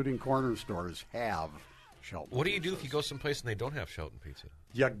stores, including corner stores, have Shelton What do you pizzas. do if you go someplace and they don't have Shelton pizza?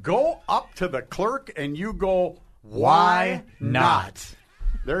 You go up to the clerk and you go, why not?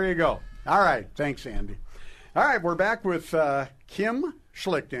 There you go. All right. Thanks, Andy. All right. We're back with Kim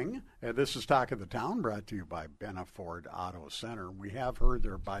Schlichting. This is Talk of the Town, brought to you by Benaford Auto Center. We have heard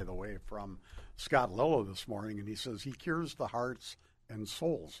there, by the way, from Scott Lillo this morning, and he says he cures the hearts and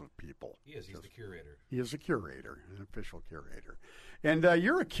souls of people. He is. He's the curator. He is a curator, an official curator. And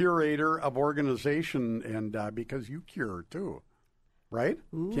you're a curator of organization, and because you cure, too. right,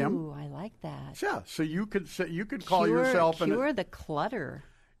 Ooh, Kim? I like that. Yeah, so you could call yourself cure the clutter.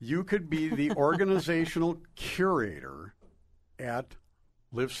 You could be the organizational curator at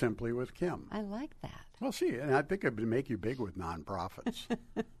Live Simply with Kim. I like that. Well, see, and I think it would make you big with nonprofits.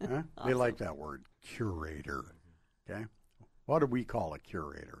 Huh? Awesome. They like that word, curator. Okay, what do we call a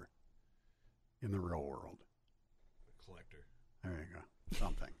curator in the real world? A collector. There you go.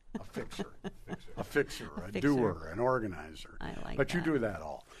 Something. A fixer. A fixer, a doer, an organizer. I like but that. you do that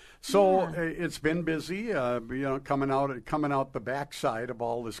all. So it's been busy, coming out the backside of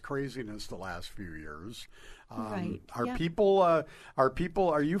all this craziness the last few years. Right. Are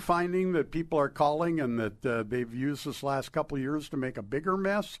you finding that people are calling and that they've used this last couple of years to make a bigger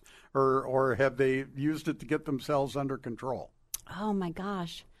mess, or have they used it to get themselves under control? Oh my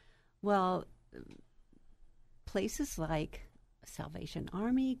gosh. Well, places like Salvation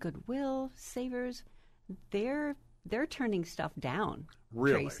Army, Goodwill, Savers, they're turning stuff down,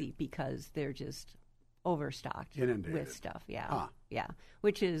 Really? Tracy, because they're just overstocked Inundated. with stuff. Yeah. Huh. Yeah.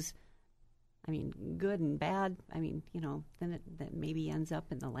 Which is, I mean, good and bad. I mean, then that maybe ends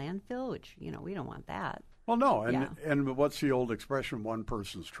up in the landfill, which, we don't want that. Well, no, and what's the old expression? One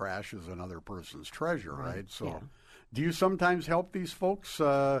person's trash is another person's treasure, right? So, do you sometimes help these folks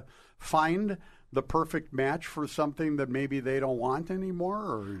find the perfect match for something that maybe they don't want anymore?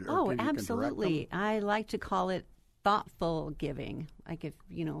 Or can you absolutely. I like to call it thoughtful giving. Like if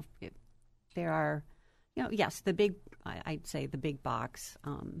there are, yes, I'd say the big box,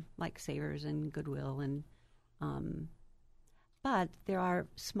 like Savers and Goodwill, and but there are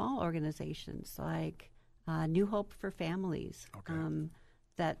small organizations like New Hope for Families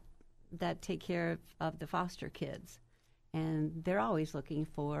that take care of the foster kids, and they're always looking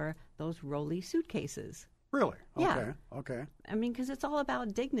for those rolly suitcases. Really? Okay. Yeah. Okay. I mean, because it's all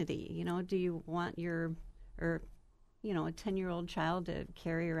about dignity. Do you want a 10-year-old child to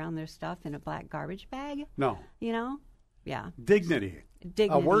carry around their stuff in a black garbage bag? No. Yeah. Dignity.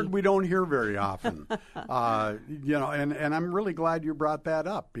 A word we don't hear very often. And I'm really glad you brought that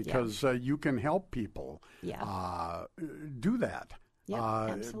up because you can help people do that.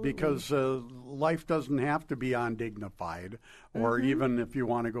 Absolutely. Because life doesn't have to be undignified, or even if you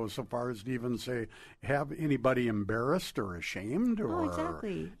want to go so far as to even say, have anybody embarrassed or ashamed or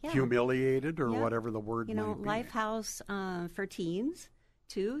humiliated or whatever the word might be. Lifehouse for teens,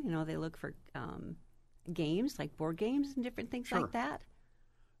 too. They look for games, like board games and different things like that.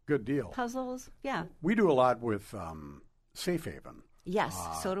 Good deal. Puzzles, yeah. We do a lot with Safe Haven. Yes,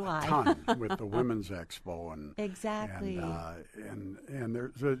 so do I. A ton with the Women's Expo and exactly, and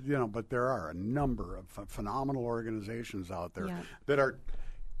there's but there are a number of phenomenal organizations out there that are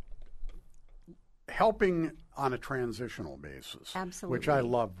helping on a transitional basis. Absolutely, which I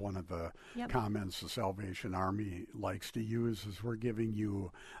love. One of the comments the Salvation Army likes to use is, "We're giving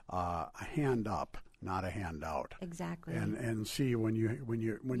you a hand up, not a handout." Exactly. And see, when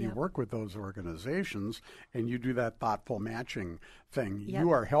you work with those organizations and you do that thoughtful matching thing,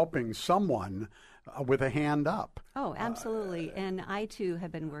 you are helping someone with a hand up. Oh, absolutely. And I too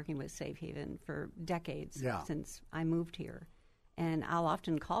have been working with Safe Haven for decades since I moved here. And I'll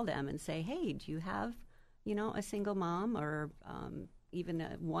often call them and say, "Hey, do you have, a single mom or even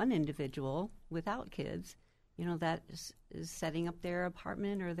one individual without kids, that is setting up their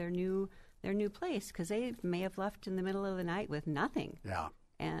apartment or their new place, because they may have left in the middle of the night with nothing." Yeah.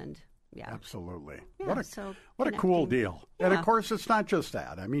 And absolutely. Yeah, what a cool deal. Yeah. And of course, it's not just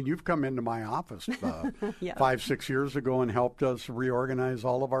that. I mean, you've come into my office 5-6 years ago and helped us reorganize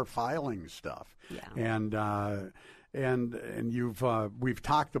all of our filing stuff. Yeah. And we've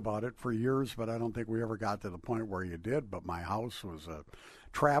talked about it for years, but I don't think we ever got to the point where you did. But my house was a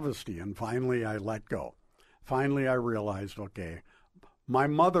travesty, and finally I let go. Finally I realized, okay, my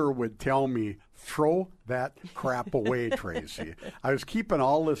mother would tell me, "Throw that crap away, Tracy." I was keeping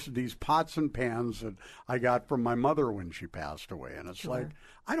all these pots and pans that I got from my mother when she passed away, and it's like,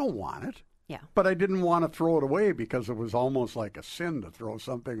 I don't want it. Yeah. But I didn't want to throw it away because it was almost like a sin to throw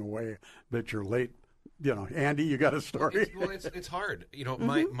something away that you're late. Andy, you got a story? It's hard.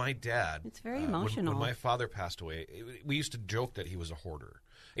 My dad. It's very emotional. When my father passed away, we used to joke that he was a hoarder,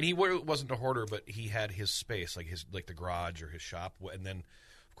 and he wasn't a hoarder, but he had his space, like the garage or his shop, and then,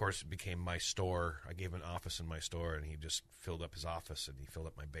 of course, it became my store. I gave him an office in my store, and he just filled up his office, and he filled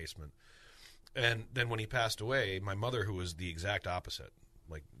up my basement. And then when he passed away, my mother, who was the exact opposite,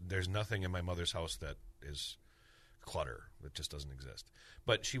 like there's nothing in my mother's house that is clutter. That just doesn't exist.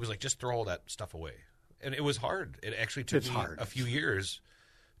 But she was like, just throw all that stuff away. And it was hard. It actually took me a few years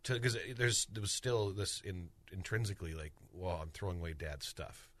because there was still this intrinsically like, well, I'm throwing away Dad's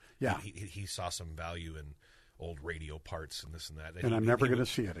stuff. Yeah. He saw some value in, old radio parts and this and that. And I'm never going to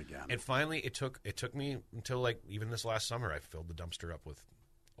see it again. And finally, it took me until like even this last summer, I filled the dumpster up with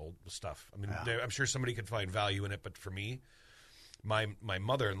old stuff. I mean, I'm sure somebody could find value in it, but for me, my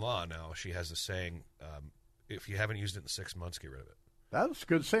mother-in-law now, she has a saying, if you haven't used it in 6 months, get rid of it. That's a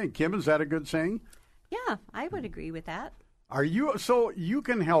good saying. Kim, is that a good saying? Yeah, I would agree with that. So you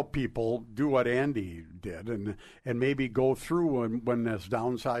can help people do what Andy did and maybe go through when this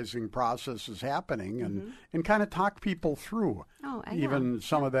downsizing process is happening and kind of talk people through even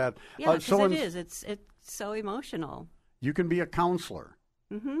some of that. Yeah, because it's so emotional. You can be a counselor.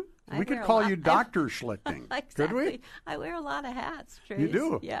 Mm-hmm. We could call you Dr. Schlichting. Exactly. Could we? I wear a lot of hats, Trace. You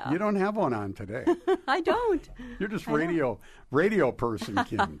do? Yeah. You don't have one on today. I don't. You're just radio person,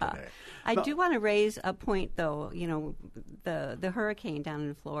 Kim, today. I do want to raise a point, though, the hurricane down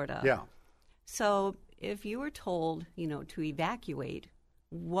in Florida. Yeah. So if you were told, to evacuate,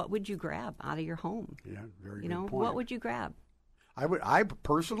 what would you grab out of your home? Yeah, very good point. What would you grab? I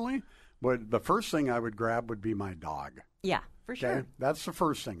personally, the first thing I would grab would be my dog. Yeah, for sure. Okay? That's the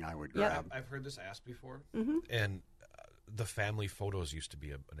first thing I would grab. I've heard this asked before, mm-hmm. and the family photos used to be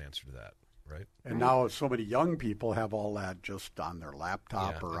an answer to that, right? And now so many young people have all that just on their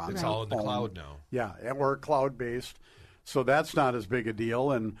laptop or on it's their all in the phone. cloud now. Yeah, and we're cloud-based, so that's not as big a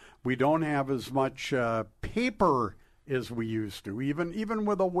deal, and we don't have as much paper as we used to, even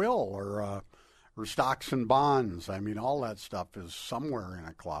with a will or stocks and bonds. I mean, all that stuff is somewhere in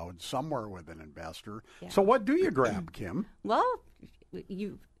a cloud, somewhere with an investor. Yeah. So what do you grab, Kim? Well,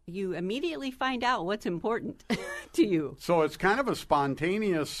 you immediately find out what's important to you. So it's kind of a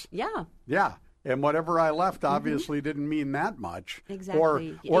spontaneous... Yeah. Yeah. And whatever I left obviously didn't mean that much.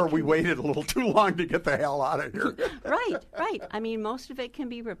 Exactly. Or we waited a little too long to get the hell out of here. Right. I mean, most of it can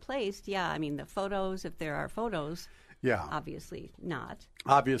be replaced. Yeah, I mean, the photos, if there are photos... Yeah. Obviously not.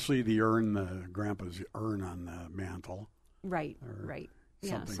 Obviously the grandpa's urn on the mantle. Right.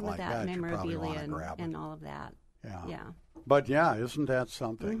 Yeah, some like of that memorabilia and all of that. Yeah. But yeah, isn't that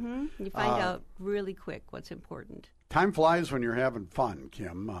something? Mm-hmm. You find out really quick what's important. Time flies when you're having fun,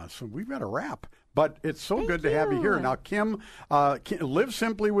 Kim. So we've got to wrap. But it's so good to have you here. Now, Kim, Live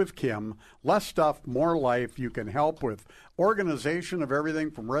Simply with Kim. Less stuff, more life. You can help with organization of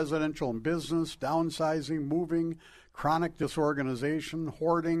everything from residential and business, downsizing, moving, chronic disorganization,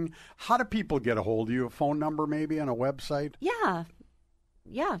 hoarding. How do people get a hold of you? A phone number maybe and a website? Yeah.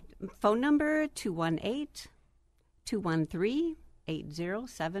 Phone number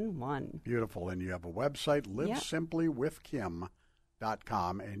 218-213-8071. Beautiful. And you have a website,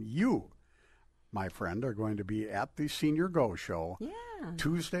 livesiemplywithkim.com. And you, my friend, are going to be at the Senior Go Show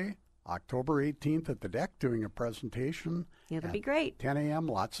Tuesday, October 18th at the deck doing a presentation. It'll be great. 10 a.m.,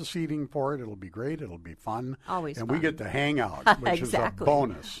 lots of seating for it. It'll be great. It'll be fun. Always and fun. we get to hang out, which is a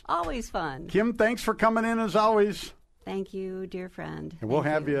bonus. Always fun. Kim, thanks for coming in as always. Thank you, dear friend. And we'll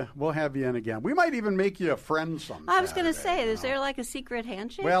have you in again. We might even make you a friend sometime. I was going to say, is there like a secret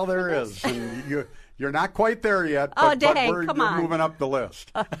handshake? Well, there is. And you're not quite there yet, but we're come on. moving up the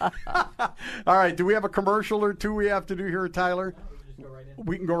list. All right, do we have a commercial or two we have to do here, Tyler?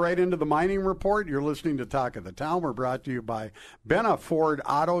 We can go right into the mining report. You're listening to Talk of the Town. We're brought to you by Benna Ford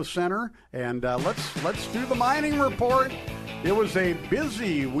Auto Center. And let's do the mining report. It was a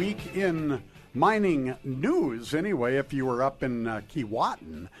busy week in mining news, anyway, if you were up in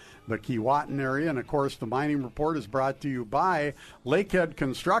Keewatin, the Keewatin area. And, of course, the mining report is brought to you by Lakehead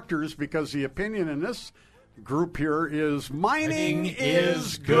Constructors, because the opinion in this group here is mining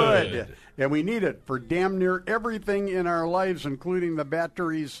is good. And we need it for damn near everything in our lives, including the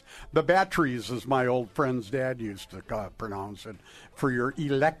batteries, as my old friend's dad used to pronounce it, for your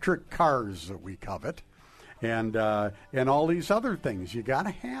electric cars that we covet, and all these other things. You got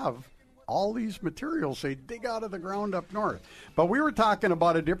to have all these materials they dig out of the ground up north. But we were talking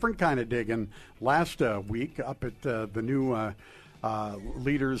about a different kind of digging last week up at the new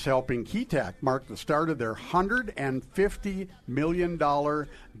Leaders Helping Keetac marked the start of their $150 million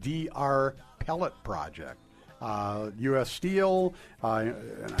DR pellet project. U.S. Steel,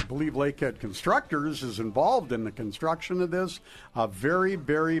 and I believe Lakehead Constructors is involved in the construction of this. A very,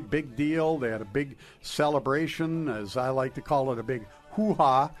 very big deal. They had a big celebration, as I like to call it, a big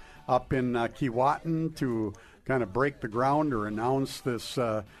hoo-ha up in Keewatin to kind of break the ground or announce this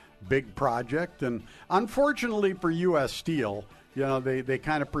big project. And unfortunately for U.S. Steel, they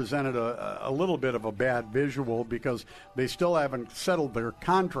kind of presented a little bit of a bad visual because they still haven't settled their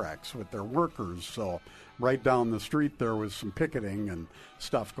contracts with their workers. So right down the street there was some picketing and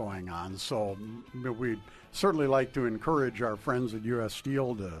stuff going on. So we'd certainly like to encourage our friends at U.S.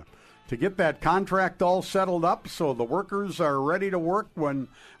 Steel to get that contract all settled up so the workers are ready to work when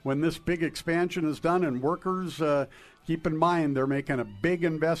this big expansion is done. And workers, keep in mind, they're making a big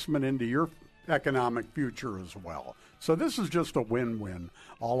investment into your economic future as well. So this is just a win-win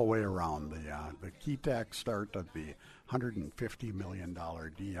all the way around. The Keetac start of the $150 million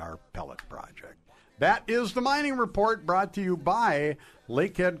DR pellet project. That is the Mining Report, brought to you by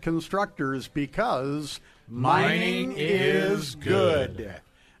Lakehead Constructors, because mining is good.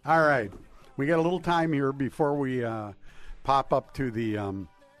 All right. We got a little time here before we pop up to the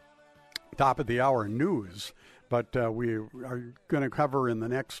top of the hour news. But we are going to cover in the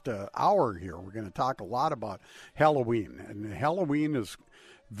next hour here, we're going to talk a lot about Halloween. And Halloween has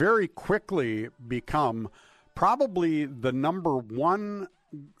very quickly become probably the number one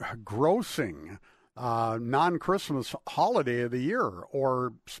grossing non-Christmas holiday of the year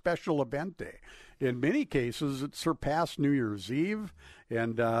or special event day. In many cases, it surpassed New Year's Eve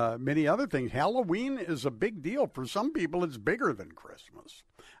and many other things. Halloween is a big deal. For some people, it's bigger than Christmas.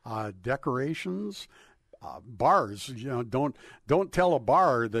 Decorations, bars, don't tell a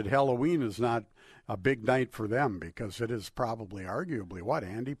bar that Halloween is not a big night for them, because it is probably, arguably, what,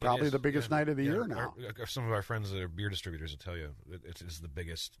 Andy? Probably the biggest night of the year now. Some of our friends that are beer distributors will tell you it is the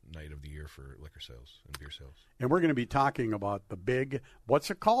biggest night of the year for liquor sales and beer sales. And we're going to be talking about the big,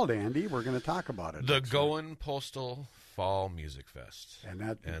 what's it called, Andy? We're going to talk about it. The Goin' Postal Fall Music Fest. And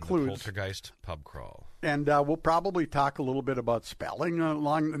that includes the Poltergeist Pub Crawl. And we'll probably talk a little bit about spelling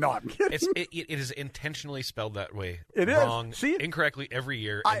along. No, I'm kidding. It is intentionally spelled that way. It wrong, is. See, incorrectly every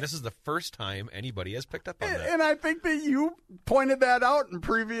year. And this is the first time anybody has picked up on that. And I think that you pointed that out in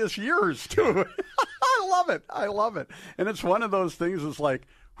previous years, too. I love it. I love it. And it's one of those things that's like,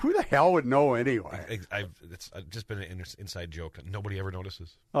 who the hell would know anyway? It's just been an inside joke. Nobody ever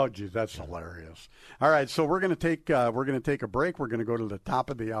notices. Oh, geez, that's hilarious. All right, so we're going to take a break. We're going to go to the top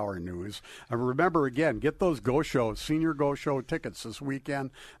of the hour news. Remember, again, get those Go Show, Senior Go Show tickets this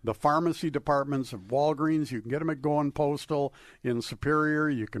weekend. The pharmacy departments of Walgreens, you can get them at Goin' Postal in Superior.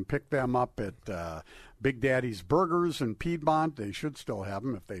 You can pick them up at Big Daddy's Burgers in Piedmont. They should still have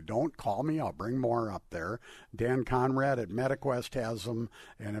them. If they don't, call me. I'll bring more up there. Dan Conrad at MediQuest has them.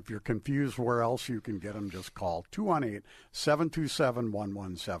 And if you're confused where else you can get them, just call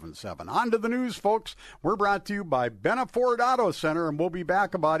 218-727-1177. On to the news, folks. We're brought to you by Benaford Auto Center, and we'll be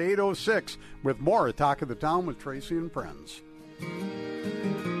back about 8:06 with more Talk of the Town with Tracy and Friends.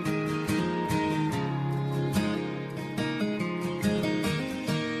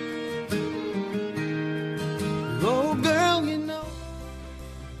 Oh, girl, you know.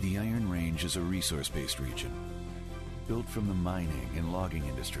 The Iron Range is a resource-based region built from the mining and logging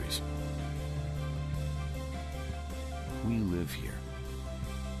industries. We live here.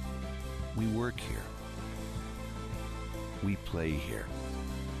 We work here. We play here.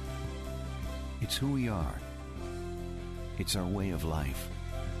 It's who we are. It's our way of life.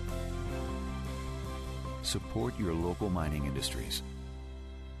 Support your local mining industries.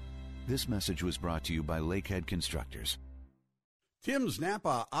 This message was brought to you by Lakehead Constructors. Tim's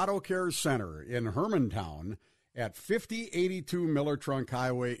Napa Auto Care Center in Hermantown at 5082 Miller Trunk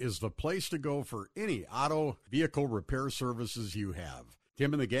Highway is the place to go for any auto vehicle repair services you have.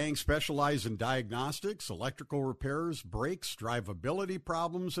 Tim and the gang specialize in diagnostics, electrical repairs, brakes, drivability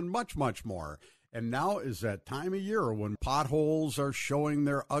problems, and much, much more. And now is that time of year when potholes are showing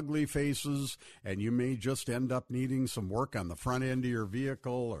their ugly faces, and you may just end up needing some work on the front end of your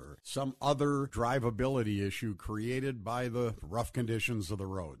vehicle or some other drivability issue created by the rough conditions of the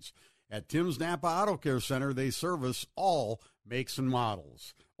roads. At Tim's Napa Auto Care Center, they service all makes and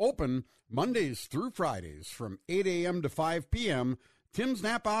models. Open Mondays through Fridays from 8 a.m. to 5 p.m., Tim's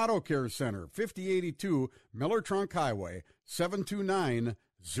Napa Auto Care Center, 5082 Miller Trunk Highway,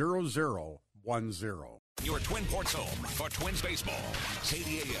 729-0010. Your Twin Ports home for Twins baseball.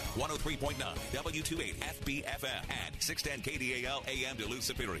 KDAL 103.9, W28 FBFM, and 610 KDAL AM Duluth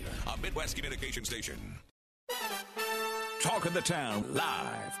Superior, a Midwest communication station. Talk of the Town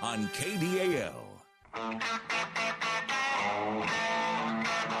live on KDAL.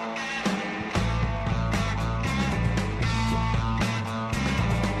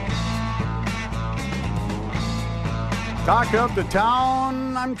 Talk of the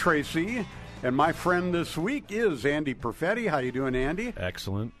Town. I'm Tracy, and my friend this week is Andy Perfetti. How you doing, Andy?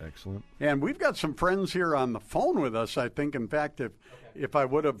 Excellent, excellent. And we've got some friends here on the phone with us. I think, in fact, if I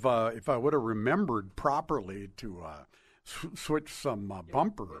would have remembered properly to switched some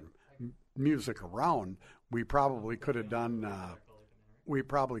bumper music around, we probably could have done.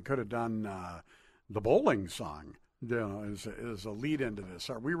 The bowling song as a lead into this.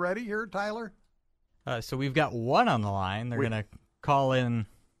 Are we ready here, Tyler? So we've got one on the line. They're going to call in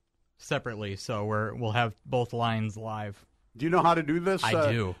separately, so we'll have both lines live. Do you know how to do this?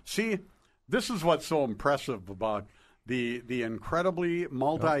 I do. See, this is what's so impressive about the incredibly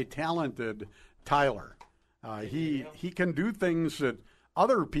multi-talented Tyler. He can do things that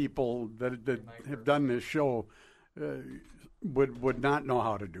other people that have done this show would not know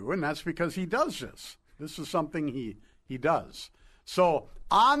how to do, and that's because he does this. This is something he does. So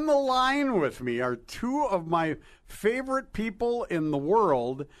on the line with me are two of my favorite people in the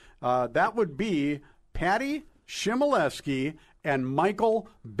world. That would be Patty Chmielewski and Michael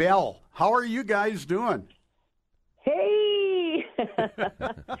Bell. How are you guys doing? Hey!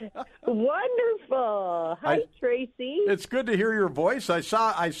 Wonderful. Hi, Tracy. It's good to hear your voice. I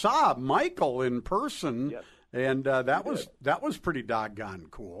saw Michael in person, and that was pretty doggone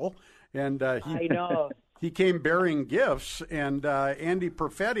cool. And I know. He came bearing gifts, and Andy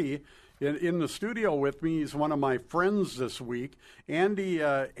Perfetti in the studio with me. He's one of my friends this week.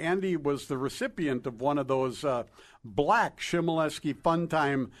 Andy was the recipient of one of those black Chmielewski Fun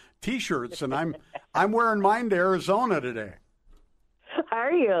Time T-shirts, and I'm wearing mine to Arizona today.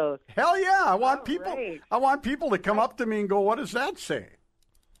 Are you? Hell yeah! I want people to come up to me and go, "What does that say?"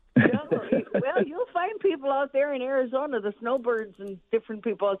 Well, you'll find people out there in Arizona, the snowbirds and different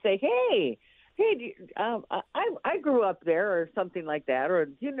people will say, "Hey, I grew up there," or something like that, or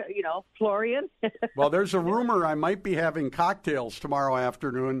you know, Florian. Well, there's a rumor I might be having cocktails tomorrow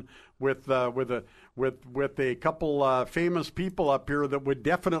afternoon with a couple famous people up here that would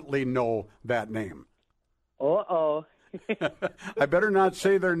definitely know that name. Uh-oh. I better not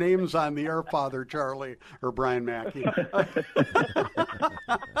say their names on the air, Father Charlie or Brian Mackey.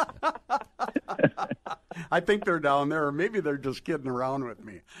 I think they're down there, or maybe they're just kidding around with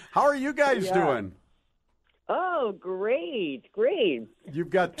me. How are you guys doing? Oh, great. You've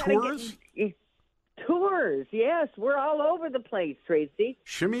got tours? Tours, yes. We're all over the place, Tracy.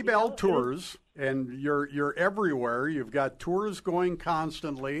 Shimmy Bell Tours, and you're everywhere. You've got tours going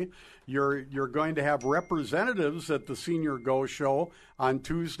constantly. You're going to have representatives at the Senior Go Show on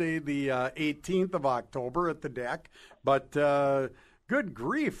Tuesday, the 18th of October at the Deck. But good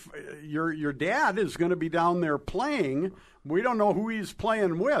grief, your dad is going to be down there playing. We don't know who he's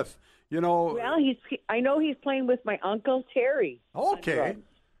playing with. You know. Well, I know he's playing with my Uncle Terry.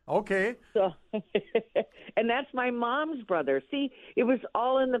 Okay. So, and that's my mom's brother. See, it was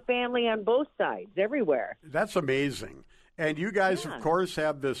all in the family on both sides, everywhere. That's amazing. And you guys, of course,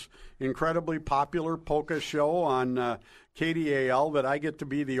 have this incredibly popular polka show on KDAL that I get to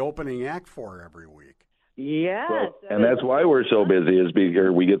be the opening act for every week. Yes. Well, and that's why we're so busy, is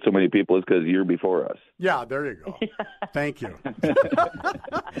because we get so many people, is because you're before us. Yeah, there you go. Thank you.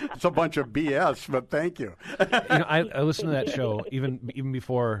 It's a bunch of BS, but thank you. I listened to that show even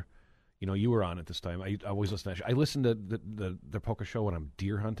before you were on at this time. I always listen to that show. I listen to the polka show when I'm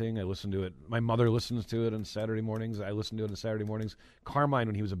deer hunting. I listen to it. My mother listens to it on Saturday mornings. I listen to it on Saturday mornings. Carmine,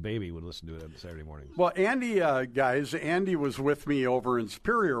 when he was a baby, would listen to it on Saturday mornings. Well, Andy was with me over in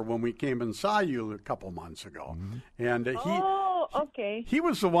Superior when we came and saw you a couple months ago. Mm-hmm. And he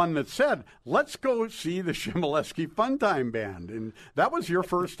was the one that said, "Let's go see the Chmielewski Fun Time Band." And that was your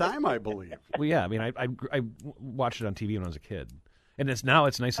first time, I believe. Well, yeah. I mean, I watched it on TV when I was a kid. And it's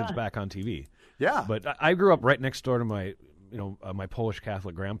nice that it's back on TV. Yeah. But I grew up right next door to my, my Polish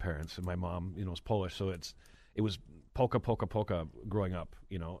Catholic grandparents, and my mom, is Polish, so it was polka growing up,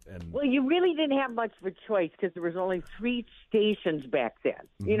 and. Well, you really didn't have much of a choice because there was only 3 stations back then.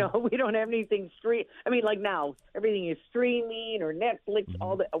 Mm-hmm. We don't have anything like now, everything is streaming or Netflix,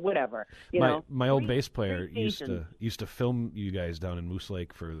 all the whatever. My old bass player used to film you guys down in Moose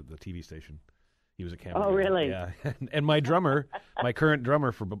Lake for the TV station. He was a camera guy. Oh, really? Yeah. And my drummer, my current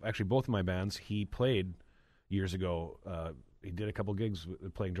drummer for actually both of my bands, he played years ago. He did a couple gigs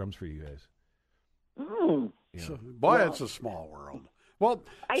playing drums for you guys. Mm. Yeah. So, boy, it's a small world. Well,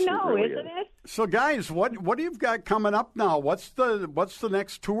 I know, really isn't it? So, guys, what do you've got coming up now? What's the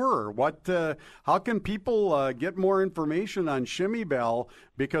next tour? How can people get more information on Shimmy Bell?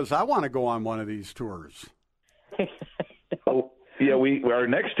 Because I want to go on one of these tours. Yeah, our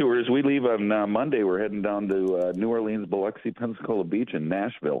next tour is we leave on Monday. We're heading down to New Orleans, Biloxi, Pensacola Beach, and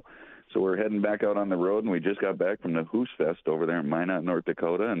Nashville. So we're heading back out on the road, and we just got back from the Hoos Fest over there in Minot, North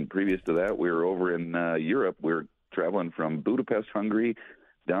Dakota. And previous to that, we were over in Europe. We were traveling from Budapest, Hungary,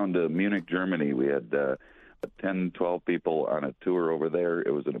 down to Munich, Germany. We had 10, 12 people on a tour over there.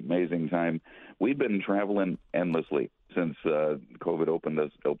 It was an amazing time. We've been traveling endlessly since COVID opened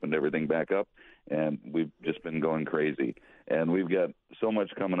everything back up, and we've just been going crazy. And we've got so much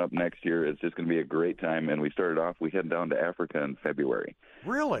coming up next year. It's just going to be a great time. And we head down to Africa in February.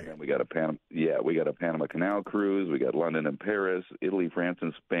 Really? And we got a Panama Canal cruise. We got London and Paris, Italy, France,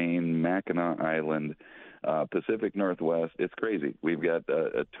 and Spain, Mackinac Island, Pacific Northwest. It's crazy. We've got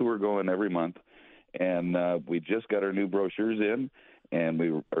a tour going every month, and we just got our new brochures in, and we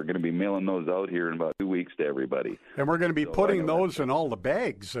are going to be mailing those out here in about 2 weeks to everybody. And we're going to be putting those in all the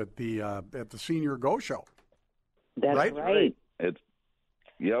bags at the Senior Go Show. That's right.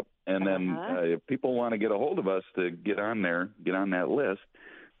 Yep. And then if people want to get a hold of us to get on that list,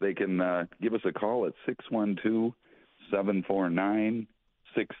 they can give us a call at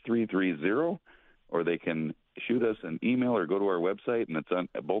 612-749-6330, or they can shoot us an email or go to our website, and it's on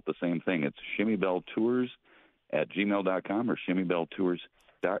both the same thing. It's shimmybelltours@gmail.com or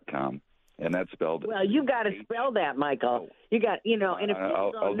shimmybelltours.com, and that's spelled. Well, you got to spell that, Michael. You got, and if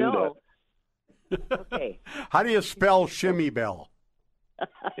people don't know. Okay. How do you spell Shimmy Bell?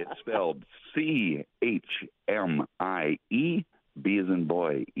 It's spelled CHMIE, B as in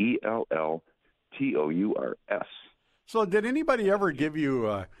boy, ELLTOURS. So, did anybody ever give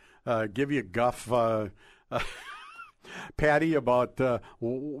you guff, Patty, about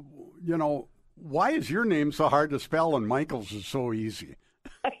why is your name so hard to spell and Michael's is so easy?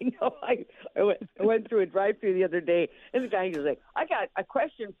 I know. I went through a drive-through the other day, and the guy was like, "I got a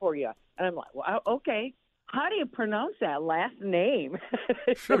question for you," and I'm like, "Well, okay. How do you pronounce that last name?"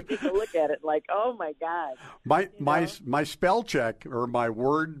 People look at it like, "Oh my God!" My spell check, or my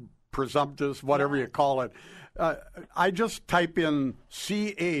word presumptus, whatever you call it, I just type in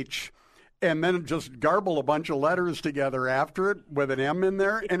CH and then just garble a bunch of letters together after it with an M in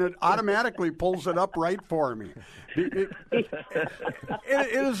there, and it automatically pulls it up right for me. It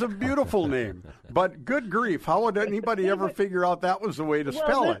is a beautiful name, but good grief, how would anybody ever figure out that was the way to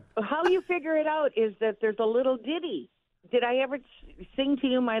spell it? How you figure it out is that there's a little ditty. Did I ever sing to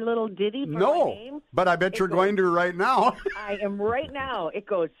you my little ditty for my name? But I bet you're going to right now. I am right now. It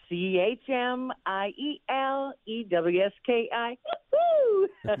goes CHMIELEWSKI. Woo!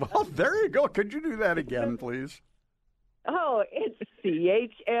 Well, there you go. Could you do that again, please? Oh, it's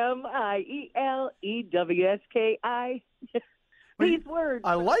CHMIELEWSKI. These words.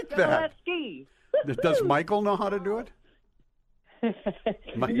 I like that. Does Michael know how to do it? Yes,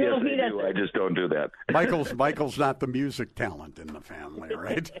 I do. I just don't do that. Michael's not the music talent in the family,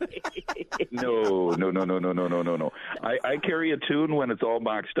 right? No. I carry a tune when it's all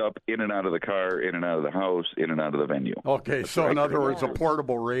boxed up, in and out of the car, in and out of the house, in and out of the venue. Okay, so in other words, a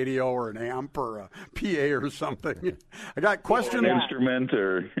portable radio or an amp or a PA or something. I got question. An instrument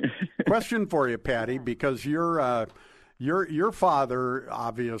or question for you, Patty, because your father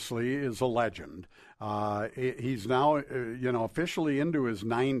obviously is a legend. He's now, officially into his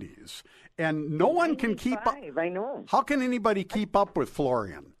 90s, and no one can keep up. I know. How can anybody keep up with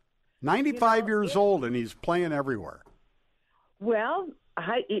Florian? 95 years old, and he's playing everywhere. Well,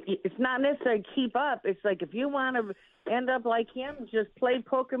 it's not necessarily keep up. It's like if you want to end up like him, just play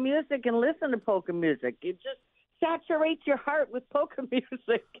polka music and listen to polka music. It just saturates your heart with polka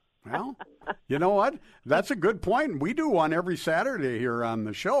music. Well, you know what? That's a good point. We do one every Saturday here on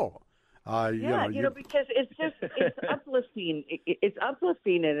the show. Because it's uplifting. It's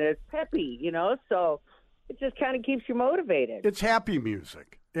uplifting and it's peppy, so it just kind of keeps you motivated. It's happy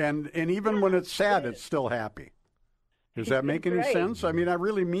music, and even when it's sad, it's still happy. Does that make any sense? I mean, I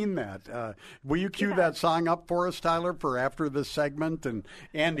really mean that. Will you cue that song up for us, Tyler, for after this segment? And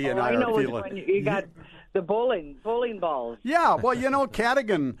Andy and I are feeling. You got the bowling balls. Yeah, well,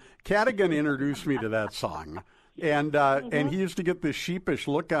 Cadigan introduced me to that song. And he used to get this sheepish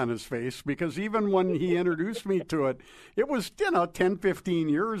look on his face because even when he introduced me to it, it was 10, 15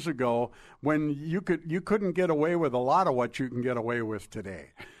 years ago when you couldn't get away with a lot of what you can get away with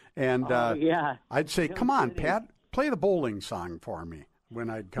today. And I'd say, "Come on, Pat, play the bowling song for me." When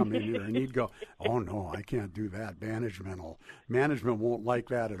I'd come in here, and he'd go, "Oh no, I can't do that. Management won't like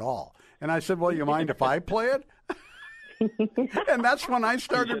that at all." And I said, "Well, you mind if I play it?" And that's when I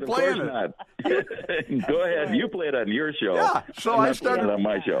started playing it. Go ahead, you play it on your show. Yeah, so I started on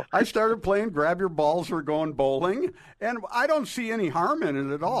my show. I started playing "Grab Your Balls, We're Going Bowling," and I don't see any harm in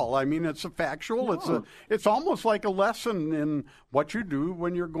it at all. I mean, it's a factual. No. It's almost like a lesson in what you do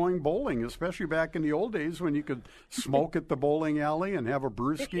when you're going bowling, especially back in the old days when you could smoke at the bowling alley and have a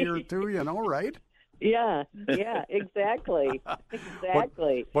brewski or two. Right? Yeah, exactly.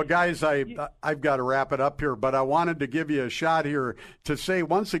 Exactly. Well, guys, I've got to wrap it up here, but I wanted to give you a shot here to say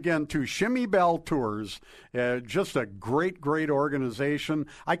once again to Shimmy Bell Tours, just a great, great organization.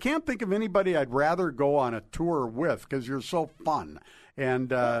 I can't think of anybody I'd rather go on a tour with because you're so fun. And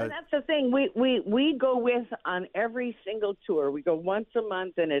that's the thing. We go with on every single tour. We go once a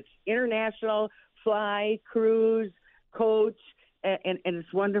month, and it's international, fly, cruise, coach, and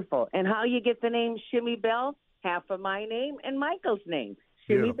it's wonderful. And how you get the name Shimmy Bell? Half of my name and Michael's name,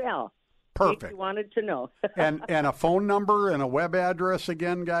 Shimmy Bell. Perfect. If you wanted to know. and a phone number and a web address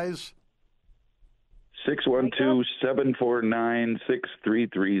again, guys?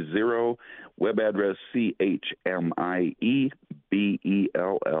 612-749-6330. Web address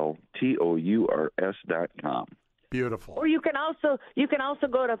CHMIEBELLTOURS.com. Beautiful. Or you can also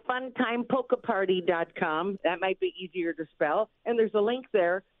go to funtimepolkaparty.com. That might be easier to spell. And there's a link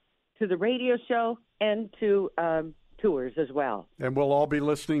there to the radio show and to tours as well. And we'll all be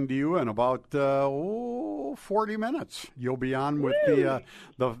listening to you in about 40 minutes. You'll be on with the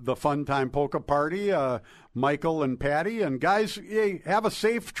Fun Time Polka Party, Michael and Patty. And guys, hey, have a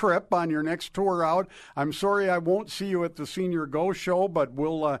safe trip on your next tour out. I'm sorry I won't see you at the Senior Go show, but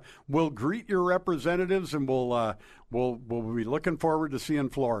we'll greet your representatives, and we'll be looking forward to seeing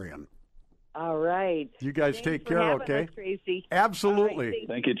Florian. All right. You guys Thanks take for care, having okay? us, Tracy. Absolutely. All right,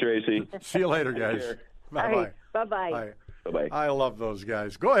 Thank you, Tracy. See you later, guys. Bye-bye. All right, bye-bye. Bye. Bye-bye. I love those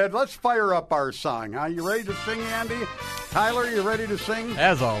guys. Go ahead. Let's fire up our song. Huh? You ready to sing, Andy? Tyler, you ready to sing?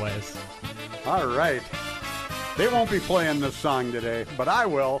 As always. All right. They won't be playing this song today, but I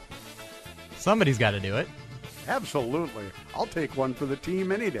will. Somebody's got to do it. Absolutely. I'll take one for the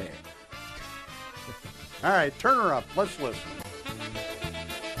team any day. All right, turn her up. Let's listen.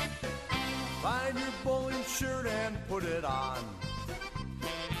 Find your bowling shirt and put it on.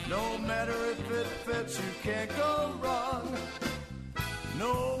 No matter if it fits, you can't go wrong.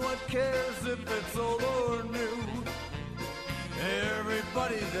 No one cares if it's old or new.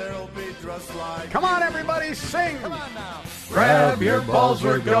 Everybody there'll be dressed like Come on, everybody, sing. Come on now. Grab your balls,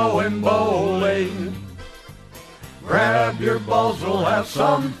 we're going bowling. Grab your balls, we'll have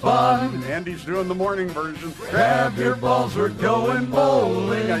some fun. Andy's doing the morning version. Grab your balls, we're going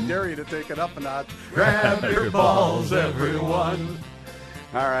bowling. I dare you to take it up a notch. Grab your balls, everyone.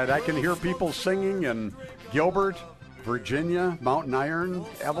 All right, I can hear people singing in Gilbert, Virginia, Mountain Iron,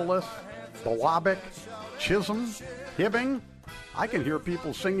 Eveleth, Bowabic, Chisholm, Hibbing. I can hear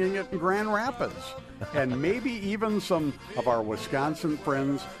people singing it in Grand Rapids. And maybe even some of our Wisconsin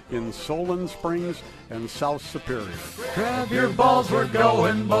friends in Solon Springs and South Superior. Grab your balls, we're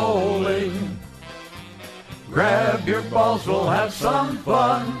going bowling. Grab your balls, we'll have some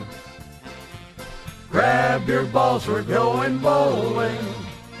fun. Grab your balls, we're going bowling.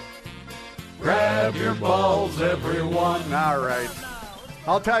 Grab your balls, everyone. All right.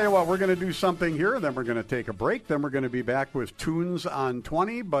 I'll tell you what, we're going to do something here, then we're going to take a break, then we're going to be back with Tunes on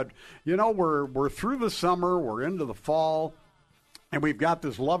 20. But, you know, we're through the summer, we're into the fall, and we've got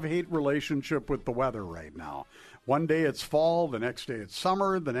this love-hate relationship with the weather right now. One day it's fall, the next day it's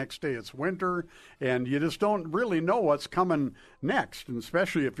summer, the next day it's winter, and you just don't really know what's coming next, and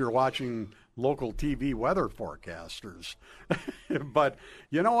especially if you're watching local TV weather forecasters. But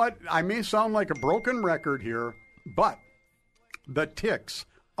you know what? I may sound like a broken record here, but the ticks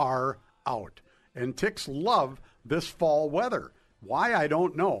are out. And ticks love this fall weather. Why, I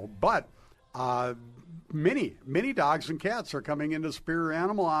don't know. But many dogs and cats are coming into Superior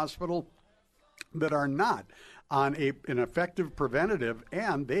Animal Hospital that are not on an effective preventative,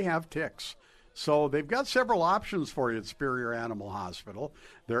 and they have ticks. So they've got several options for you at Superior Animal Hospital.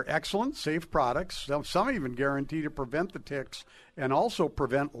 They're excellent, safe products. Some even guarantee to prevent the ticks and also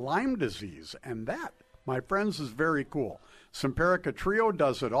prevent Lyme disease. And that, my friends, is very cool. Simparica Trio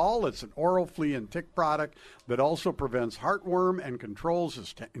does it all. It's an oral flea and tick product that also prevents heartworm and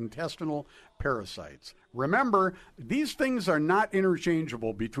controls intestinal parasites. Remember, these things are not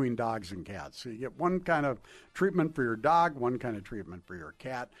interchangeable between dogs and cats. So you get one kind of treatment for your dog, one kind of treatment for your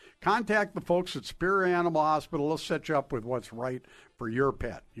cat. Contact the folks at Superior Animal Hospital. They'll set you up with what's right for your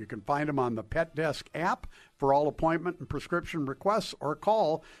pet. You can find them on the Pet Desk app for all appointment and prescription requests, or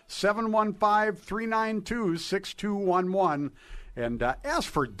call 715-392-6211 and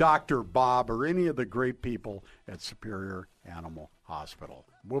ask for Dr. Bob or any of the great people at Superior Animal Hospital.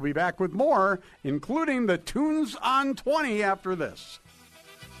 We'll be back with more, including the Tunes on 20 after this.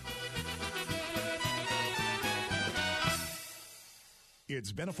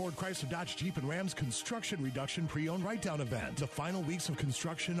 It's Benaford Chrysler Dodge Jeep and Rams Construction Reduction Pre-Owned Write-Down Event. The final weeks of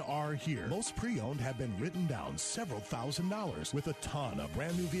construction are here. Most pre-owned have been written down several $1,000s with a ton of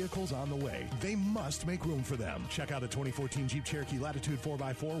brand new vehicles on the way. They must make room for them. Check out a 2014 Jeep Cherokee Latitude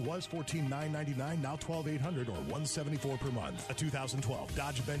 4x4 was $14,999, now $12,800 or $174 per month. A 2012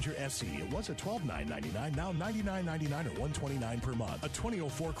 Dodge Avenger SE, it was at $12,999, now $99.99 or $129 per month. A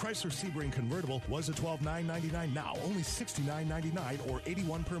 2004 Chrysler Sebring convertible was at $12,999, now only $69.99 or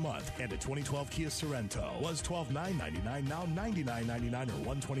 $81 per month. And a 2012 Kia Sorento was $12,999, now $99.99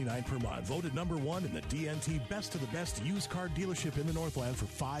 or $129 per month. Voted number 1 in the DNT Best of the Best used car dealership in the Northland for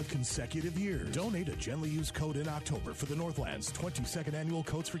 5 consecutive years. Donate a gently used coat in October for the Northland's 22nd annual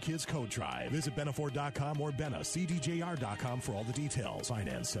Coats for Kids Code Drive. Visit Benaford.com or BenaCDJR.com for all the details.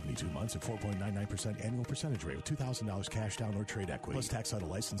 Finance 72 months at 4.99% annual percentage rate with $2,000 cash down or trade equity. Plus tax title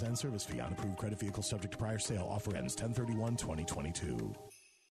license and service fee on approved credit vehicle subject to prior sale. Offer ends 10/31/2022.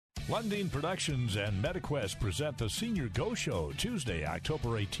 Lundin Productions and MetaQuest present the Senior Go Show Tuesday,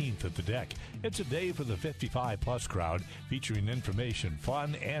 October 18th at the Deck. It's a day for the 55-plus crowd, featuring information,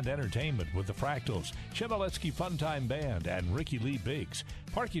 fun, and entertainment with the Fractals, Chmielewski Funtime Band, and Ricky Lee Biggs.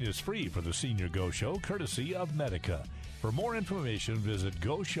 Parking is free for the Senior Go Show, courtesy of Medica. For more information, visit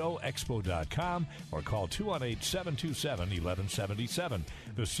GoShowExpo.com or call 218-727-1177.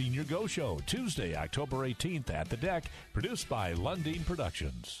 The Senior Go Show, Tuesday, October 18th at the Deck, produced by Lundin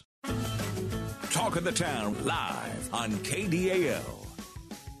Productions. Talk of the Town live on KDAL.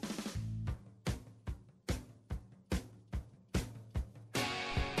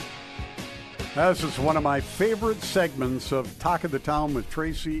 This is one of my favorite segments of Talk of the Town with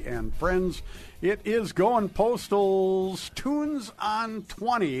Tracy and friends. It is Going Postal's Tunes on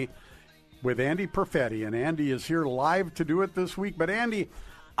 20 with Andy Perfetti, and Andy is here live to do it this week. But Andy,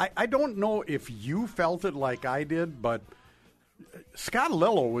 I don't know if you felt it like I did, but Scott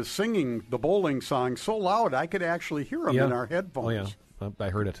Lillo was singing the bowling song so loud I could actually hear him in our headphones. Oh, yeah. I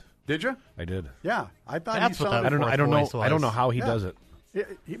heard it. Did you? I did. Yeah, I thought That's he what sounded. that I don't know. I don't know how he Yeah. does it.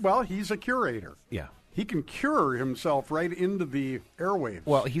 Well, he's a curator. Yeah. He can cure himself right into the airwaves.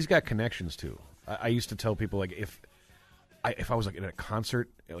 Well, he's got connections too. I used to tell people, like, if I was like in a concert,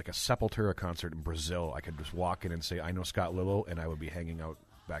 like a Sepultura concert in Brazil, I could just walk in and say, I know Scott Lillo, and I would be hanging out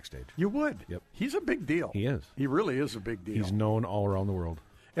backstage. You would. Yep. He's a big deal. He is. He really is a big deal. He's known all around the world.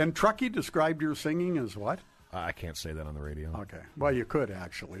 And Truckee described your singing as what? I can't say that on the radio. Okay. Well, you could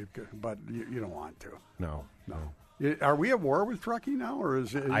actually, but you don't want to. No. Are we at war with Truckee now, or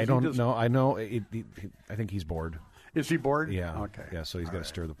is I don't know. I know. I think he's bored. Is he bored? Yeah. Okay. Yeah. So he's got to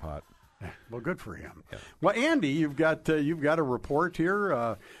stir the pot. Well, good for him. Yeah. Well, Andy, you've got a report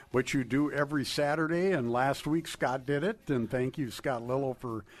here, which you do every Saturday, and last week Scott did it, and thank you, Scott Lillo,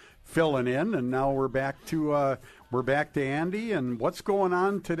 for filling in. And now we're back to Andy, and what's going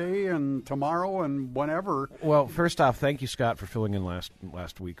on today and tomorrow and whenever. Well, first off, thank you, Scott, for filling in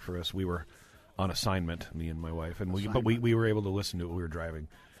last week for us. We were on assignment, me and my wife, and we were able to listen to it while we were driving.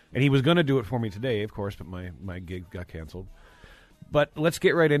 And he was going to do it for me today, of course, but my gig got canceled. But let's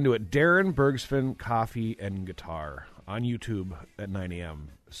get right into it. Darren Bergsfin, Coffee and Guitar on YouTube at 9 a.m.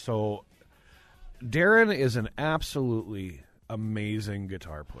 So Darren is an absolutely amazing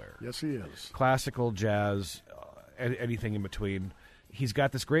guitar player. Yes, he is. Classical, jazz, anything in between. He's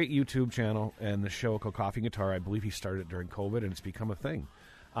got this great YouTube channel and the show called Coffee and Guitar. I believe he started it during COVID, and it's become a thing.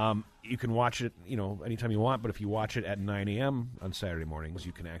 You can watch it, anytime you want, but if you watch it at 9 a.m. on Saturday mornings,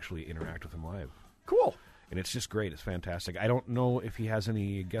 you can actually interact with him live. Cool. And it's just great. It's fantastic. I don't know if he has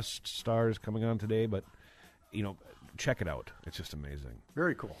any guest stars coming on today, but, check it out. It's just amazing.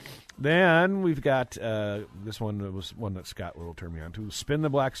 Very cool. Then we've got this one was one that Scott Little turned me on to. Spin the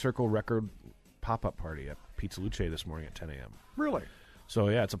Black Circle record pop-up party at Pizza Luce this morning at 10 a.m. Really? So,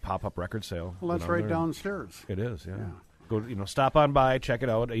 yeah, it's a pop-up record sale. Well, that's right downstairs. It is, yeah. Go, stop on by, check it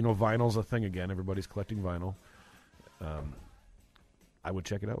out. Vinyl's a thing again. Everybody's collecting vinyl. I would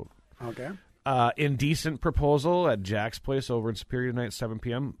check it out. Okay. Indecent Proposal at Jack's Place over in Superior tonight at 7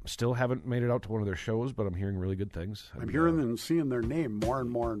 p.m. Still haven't made it out to one of their shows, but I'm hearing really good things. I'm hearing and seeing their name more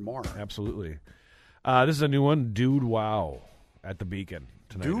and more and more. Absolutely. This is a new one, Dude Wow, at the Beacon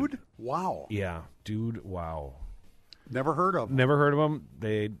tonight. Dude Wow? Yeah, Dude Wow. Never heard of them. Never heard of them.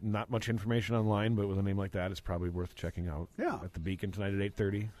 Not much information online, but with a name like that, it's probably worth checking out. Yeah. At the Beacon tonight at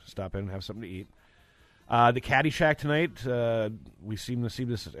 8:30. Stop in and have something to eat. The Caddy Shack tonight, we seem to see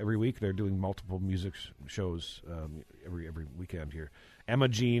this every week. They're doing multiple music shows every weekend here. Emma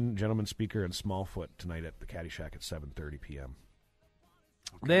Jean, gentleman speaker, and Smallfoot tonight at the Caddy Shack at 7:30 p.m.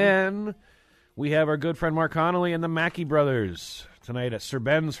 Okay. Then we have our good friend Mark Connolly and the Mackey Brothers tonight at Sir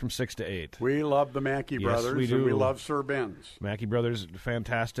Ben's from 6 to 8. We love the Mackey brothers, we do. and we love Sir Ben's. Mackey brothers,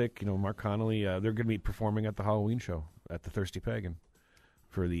 fantastic. Mark Connolly, they're going to be performing at the Halloween show at the Thirsty Pagan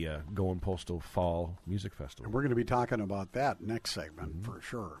for the Going Postal Fall Music Festival. And we're going to be talking about that next segment for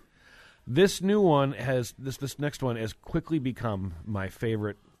sure. This new one this next one has quickly become my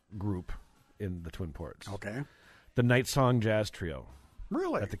favorite group in the Twin Ports. Okay. The Night Song Jazz Trio.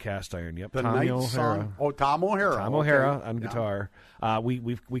 Really? At the Cast Iron, yep. The Tommy Night O'Hara. Song. Oh, Tom O'Hara. Tom O'Hara on guitar.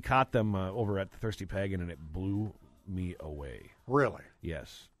 We caught them over at the Thirsty Pagan, and it blew me away. Really?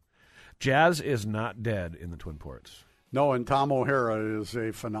 Yes. Jazz is not dead in the Twin Ports. No, and Tom O'Hara is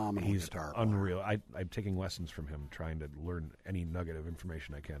a phenomenal guitar player. Unreal. I'm taking lessons from him, trying to learn any nugget of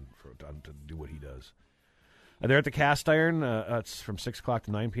information I can to do what he does. They're at the Cast Iron. It's from 6 o'clock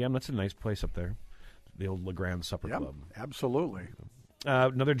to 9 p.m. That's a nice place up there. The old LeGrand Supper Club. Absolutely.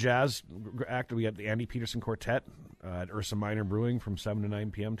 Another jazz act. We got the Andy Peterson Quartet at Ursa Minor Brewing from 7 to 9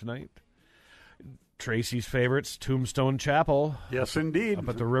 p.m. tonight. Tracy's favorites, Tombstone Chapel. Yes, indeed. Up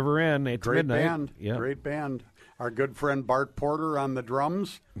at the River Inn, 8 to midnight. Band. Yep. Great band. Our good friend Bart Porter on the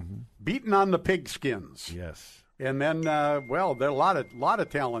drums, beating on the Pigskins. Yes. And then, there's a lot of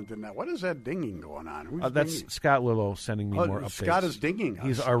talent in that. What is that dinging going on? Who's that's dinging? Scott Lillo sending me more updates. Scott is dinging us.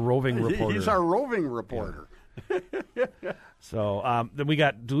 He's our roving reporter. He's our roving reporter. Yeah. So then we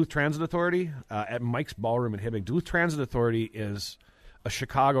got Duluth Transit Authority at Mike's Ballroom in Hibbing. Duluth Transit Authority is a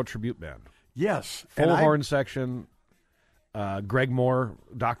Chicago tribute band. Yes. Full horn section. Greg Moore,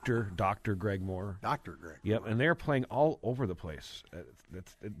 Dr. Greg Moore. Dr. Greg. Yep, and they're playing all over the place.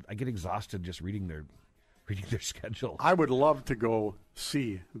 I get exhausted just reading their schedule. I would love to go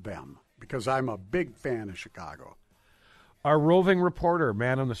see them because I'm a big fan of Chicago. Our roving reporter,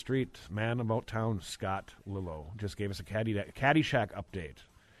 man on the street, man about town, Scott Lillo, just gave us a Caddyshack update.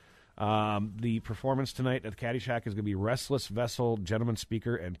 The performance tonight at the Caddyshack is going to be Restless Vessel, Gentleman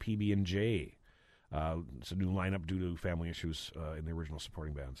Speaker, and PB&J. It's a new lineup due to family issues in the original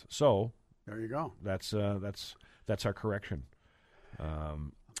supporting bands. So there you go. That's our correction.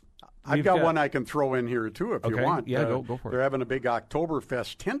 I've got one I can throw in here too if you want. Yeah, go for it. They're having a big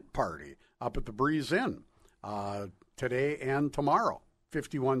Oktoberfest tent party up at the Breeze Inn today and tomorrow,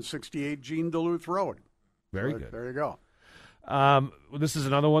 5168 Jean Duluth Road. Very good. There you go. This is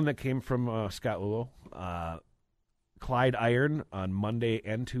another one that came from Scott Lillo. Clyde Iron on Monday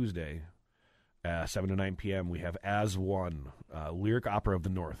and Tuesday. 7 to 9 p.m. We have As One, Lyric Opera of the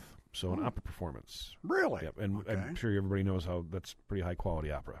North. So an opera performance. Really? Yep. And I'm sure everybody knows how that's pretty high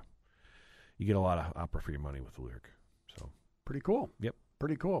quality opera. You get a lot of opera for your money with the Lyric. So pretty cool. Yep.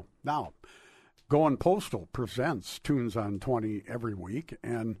 Pretty cool. Now, Going Postal presents Tunes on 20 every week.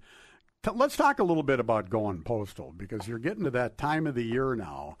 And let's talk a little bit about Going Postal because you're getting to that time of the year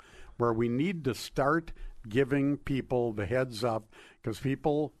now where we need to start giving people the heads up because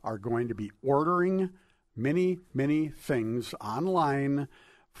people are going to be ordering many, many things online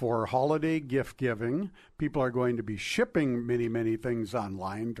for holiday gift giving. People are going to be shipping many, many things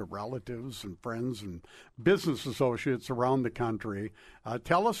online to relatives and friends and business associates around the country.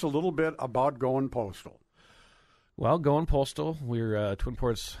 Tell us a little bit about Going Postal. Well, Going Postal, we're Twin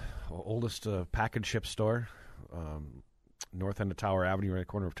Ports' oldest package ship store. North end of Tower Avenue, right at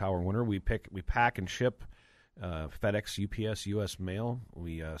the corner of Tower and Winter. We pack and ship FedEx, UPS, U.S. Mail.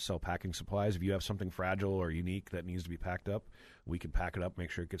 We sell packing supplies. If you have something fragile or unique that needs to be packed up, we can pack it up, make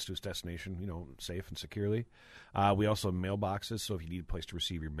sure it gets to its destination, safe and securely. We also have mailboxes, so if you need a place to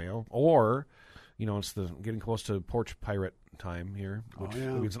receive your mail, or, it's getting close to porch pirate time here, which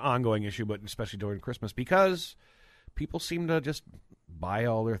it's an ongoing issue, but especially during Christmas, because people seem to just buy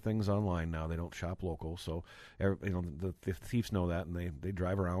all their things online now. They don't shop local, so the thieves know that, and they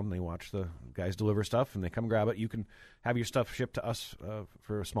drive around and they watch the guys deliver stuff, and they come grab it. You can have your stuff shipped to us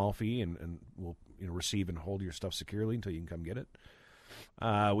for a small fee, and we'll receive and hold your stuff securely until you can come get it.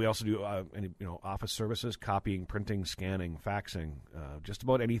 We also do office services, copying, printing, scanning, faxing, just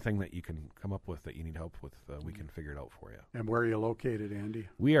about anything that you can come up with that you need help with, we can figure it out for you. And where are you located, Andy?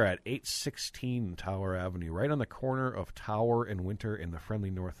 We are at 816 Tower Avenue, right on the corner of Tower and Winter in the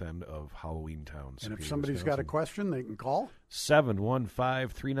friendly north end of Halloween Town. And if somebody's got a question, they can call?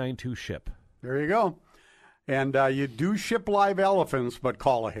 715-392-SHIP. There you go. And you do ship live elephants, but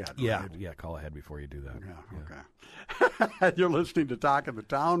call ahead. Yeah, right? Yeah, call ahead before you do that. Yeah. Okay. You're listening to Talk of the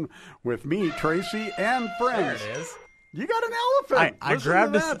Town with me, Tracy, and friends. There it is. You got an elephant. I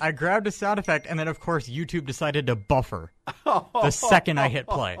grabbed a sound effect, and then, of course, YouTube decided to buffer the second I hit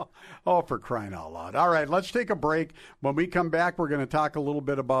play. Oh, for crying out loud. All right, let's take a break. When we come back, we're going to talk a little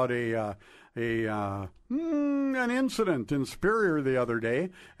bit about an incident in Superior the other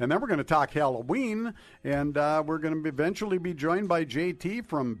day, and then we're going to talk Halloween, and we're going to eventually be joined by JT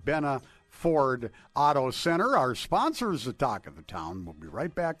from Benna Ford Auto Center. Our sponsors, the Talk of the Town. We'll be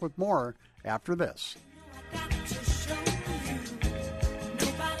right back with more after this.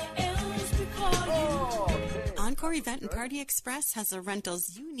 Encore Event and Party Express has the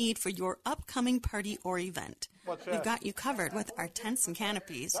rentals you need for your upcoming party or event. We've got you covered with our tents and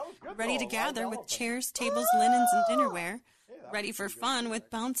canopies, ready to gather with chairs, tables, linens, and dinnerware, ready for fun with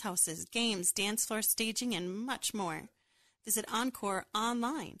bounce houses, games, dance floor staging, and much more. Visit Encore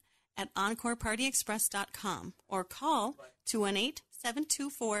online at EncorePartyExpress.com or call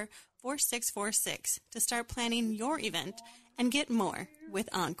 218-724-4646 to start planning your event and get more with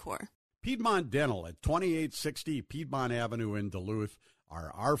Encore. Piedmont Dental at 2860 Piedmont Avenue in Duluth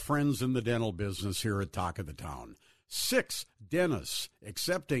are our friends in the dental business here at Talk of the Town. 6 dentists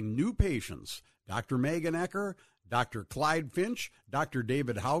accepting new patients. Dr. Megan Ecker, Dr. Clyde Finch, Dr.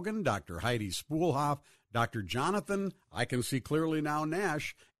 David Haugen, Dr. Heidi Spoolhoff, Dr. Jonathan, I can see clearly now,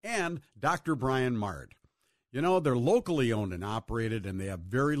 Nash, and Dr. Brian Mard. You know, they're locally owned and operated, and they have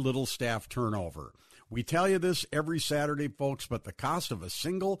very little staff turnover. We tell you this every Saturday, folks, but the cost of a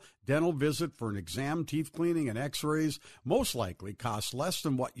single dental visit for an exam, teeth cleaning, and x-rays most likely costs less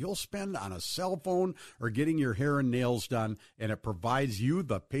than what you'll spend on a cell phone or getting your hair and nails done, and it provides you,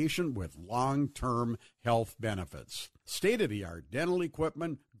 the patient, with long-term health benefits. State-of-the-art dental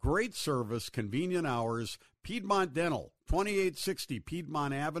equipment, great service, convenient hours. Piedmont Dental, 2860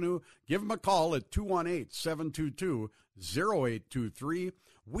 Piedmont Avenue. Give them a call at 218-722-0823.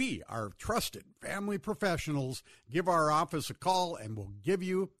 We are trusted family professionals. Give our office a call, and we'll give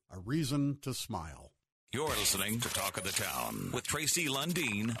you a reason to smile. You're listening to Talk of the Town with Tracy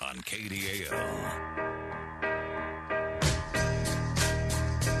Lundeen on KDAL.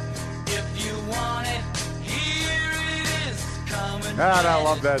 If you want it, here it is coming. God, I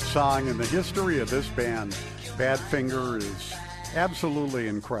love that song, and the history of this band, Badfinger, is absolutely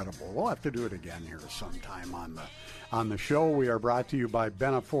incredible. We'll have to do it again here sometime on the show. We are brought to you by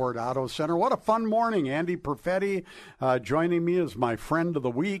Benna Ford Auto Center. What a fun morning. Andy Perfetti joining me as my friend of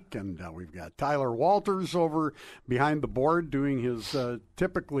the week, and we've got Tyler Walters over behind the board doing his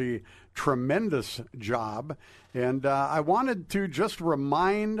typically tremendous job. And I wanted to just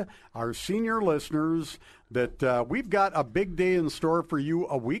remind our senior listeners that we've got a big day in store for you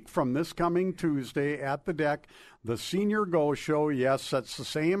a week from this coming Tuesday at the deck, the Senior Go Show. Yes, that's the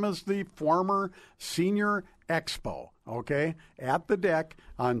same as the former Senior Expo, okay, at the deck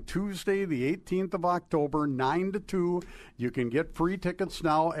on Tuesday, the 18th of October, 9 to 2. You can get free tickets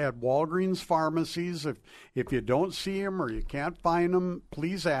now at Walgreens pharmacies. If you don't see them or you can't find them,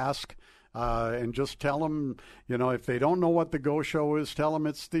 please ask. And just tell them, you know, if they don't know what the Go Show is, tell them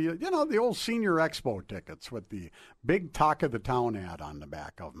it's the, you know, the old Senior Expo tickets with the big Talk of the Town ad on the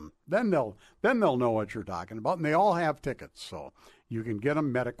back of them. Then they'll know what you're talking about, and they all have tickets, so you can get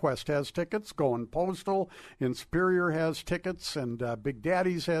them. MetaQuest has tickets. Going Postal in Superior has tickets, and Big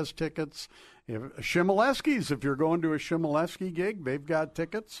Daddy's has tickets. Shimoleski's, if you're going to a Shimoleski gig, they've got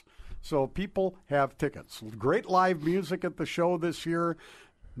tickets. So people have tickets. Great live music at the show this year.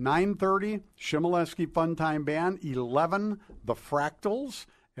 9:30, Shimoleski Funtime Band. 11, The Fractals.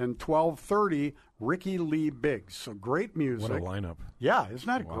 And 12:30, Ricky Lee Biggs. So great music. What a lineup. Yeah, isn't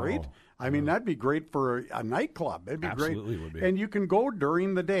that Wow. great? I mean, that'd be great for a nightclub. It'd be Absolutely great. would be. And you can go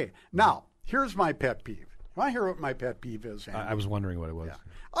during the day. Now, here's my pet peeve. You want to hear what my pet peeve is, Andy? I was wondering what it was. Yeah.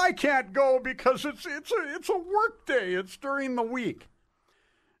 I can't go because it's a work day. It's during the week.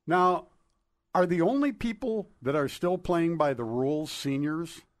 Now, are the only people that are still playing by the rules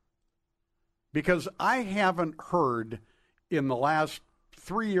seniors? Because I haven't heard in the last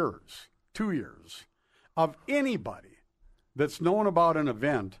 3 years, 2 years, of anybody that's known about an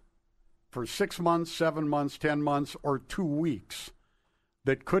event for 6 months, 7 months, 10 months, or 2 weeks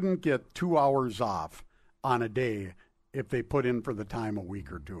that couldn't get 2 hours off on a day if they put in for the time a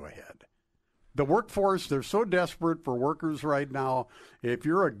week or two ahead. The workforce, they're so desperate for workers right now. If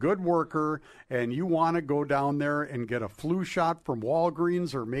you're a good worker and you want to go down there and get a flu shot from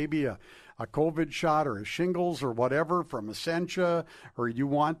Walgreens, or maybe a COVID shot or a shingles or whatever from Essentia, or you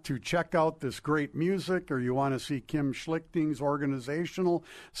want to check out this great music, or you want to see Kim Schlichting's organizational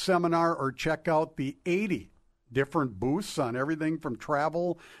seminar, or check out the 80 different booths on everything from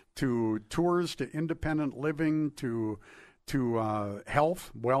travel to tours to independent living to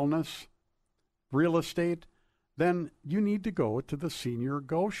health, wellness, real estate, then you need to go to the Senior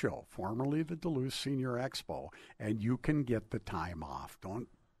Go Show, formerly the Duluth Senior Expo, and you can get the time off.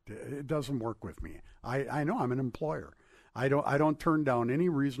 It doesn't work with me. I know I'm an employer. I don't turn down any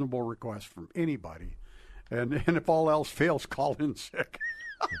reasonable request from anybody, and if all else fails, call in sick.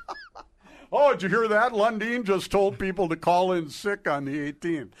 Oh, did you hear that? Lundeen just told people to call in sick on the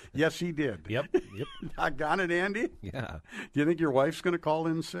 18th. Yes, he did. Yep. Got it, Andy? Yeah. Do you think your wife's going to call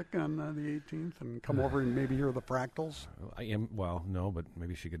in sick on the 18th and come over and maybe hear the Fractals? I am. Well, no, but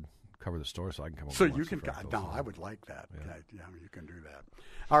maybe she could cover the store so I can come over. So and you watch can. the Fractals. No, I would like that. Yeah, you can do that.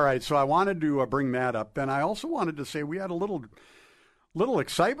 All right. So I wanted to bring that up. Then I also wanted to say we had a little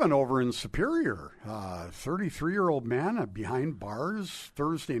excitement over in Superior. 33-year-old man behind bars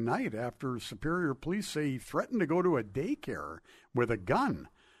Thursday night after Superior police say he threatened to go to a daycare with a gun.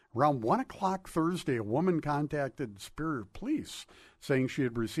 Around 1 o'clock Thursday, a woman contacted Superior Police saying she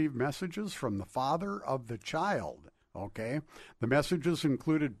had received messages from the father of the child. Okay. The messages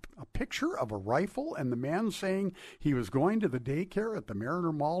included a picture of a rifle and the man saying he was going to the daycare at the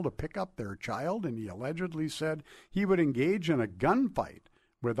Mariner Mall to pick up their child, and he allegedly said he would engage in a gunfight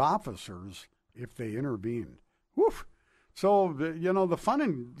with officers if they intervened. Woof. So, the fun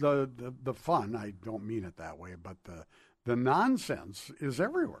and the fun, I don't mean it that way, but the nonsense is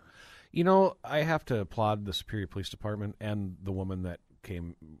everywhere. I have to applaud the Superior Police Department and the woman that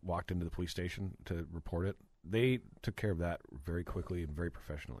walked into the police station to report it. They took care of that very quickly and very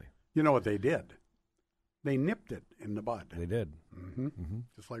professionally. You know what they did? They nipped it in the bud. They did. Mm-hmm. Mm-hmm.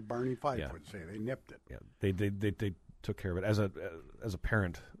 Just like Barney Fife would say, they nipped it. Yeah, they took care of it. As a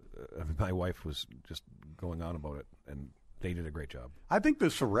parent, my wife was just going on about it, and they did a great job. I think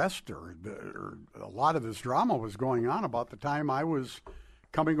this arrest or a lot of this drama was going on about the time I was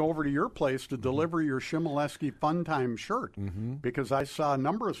coming over to your place to deliver your Shimoleski Fun Time shirt, because I saw a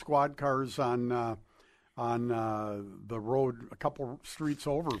number of squad cars on the road a couple streets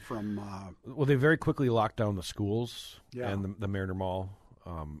over from... Well, they very quickly locked down the schools and the Mariner Mall,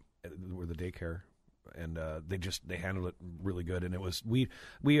 where the daycare, and they handled it really good. And it was the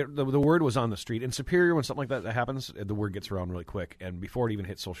word was on the street. In Superior, when something like that happens, the word gets around really quick. And before it even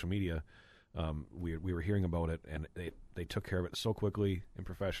hit social media, we were hearing about it, and they took care of it so quickly and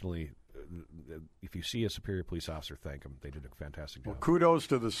professionally. If you see a Superior police officer, thank them. They did a fantastic job. Well, kudos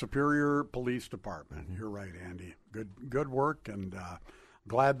to the Superior Police Department. You're right, Andy. Good work, and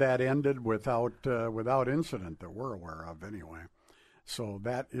glad that ended without incident that we're aware of anyway. So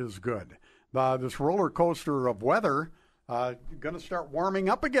that is good. This roller coaster of weather going to start warming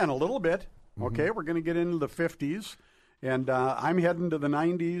up again a little bit. Okay, we're going to get into the 50s, and I'm heading to the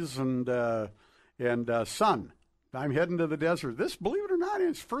 90s and sun. I'm heading to the desert. This, believe it or not,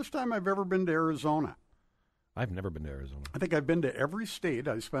 is the first time I've ever been to Arizona. I've never been to Arizona. I think I've been to every state.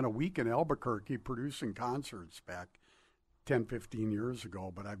 I spent a week in Albuquerque producing concerts back 10, 15 years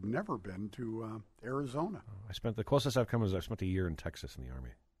ago, but I've never been to Arizona. The closest I've come is I spent a year in Texas in the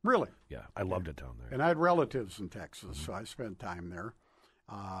Army. Really? Yeah, I loved it down there. And I had relatives in Texas, so I spent time there.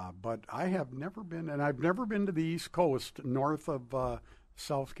 But I have never been, and I've never been to the East Coast north of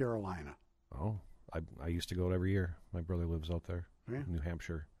South Carolina. Oh. I used to go every year. My brother lives out there, New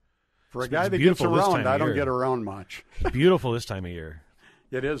Hampshire. For a guy that gets around, I don't get around much. It's beautiful this time of year.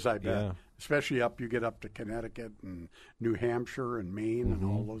 It is, I bet. Yeah. Especially you get up to Connecticut and New Hampshire and Maine and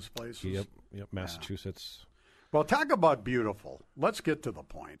all those places. Yep, Massachusetts. Yeah. Well, talk about beautiful. Let's get to the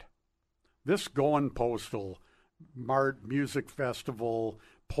point. This Going Postal Mart Music Festival,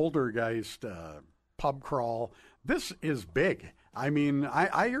 Poltergeist, pub crawl, this is big. I mean,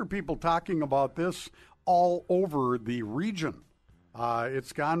 I hear people talking about this all over the region.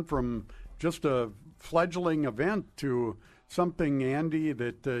 It's gone from just a fledgling event to something, Andy,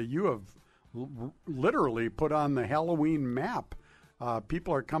 that you have literally put on the Halloween map.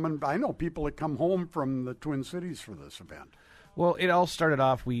 People are coming. I know people that come home from the Twin Cities for this event. Well, it all started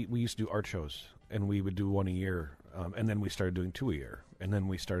off, we used to do art shows, and we would do one a year, and then we started doing 2 a year, and then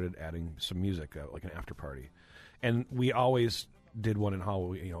we started adding some music, like an after party. And we always did one in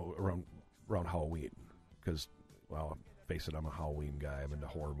Halloween, around Halloween, because, well, face it, I'm a Halloween guy. I'm into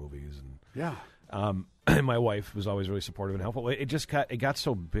horror movies, and and my wife was always really supportive and helpful. It got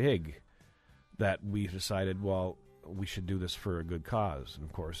so big that we decided, well, we should do this for a good cause. And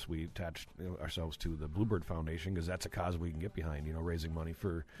of course, we attached ourselves to the Bluebird Foundation, because that's a cause we can get behind. Raising money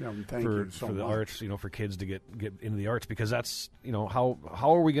for the arts, for kids to get into the arts, because that's how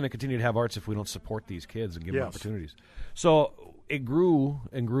are we going to continue to have arts if we don't support these kids and give them opportunities? So it grew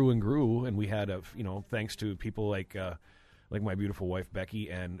and grew and grew, and we had thanks to people like my beautiful wife Becky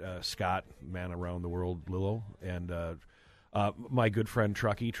and Scott, man around the world, Lillo, and My good friend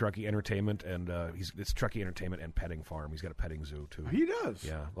Truckee Entertainment, and it's Truckee Entertainment and Petting Farm. He's got a petting zoo too. He does.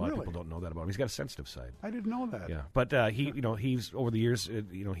 Yeah, a lot of people don't know that about him. He's got a sensitive side. I didn't know that. Yeah, but he's over the years,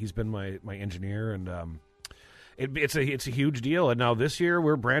 he's been my engineer, and it's a huge deal. And now this year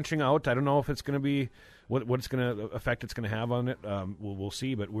we're branching out. I don't know if it's going to be what it's going to effect it's going to have on it. We'll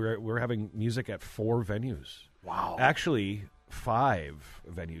see. But we're having music at 4 venues. Wow. Actually, 5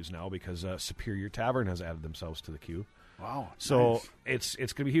 venues now because Superior Tavern has added themselves to the queue. Wow. So nice.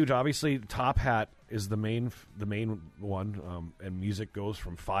 it's going to be huge. Obviously, Top Hat is the main one, and music goes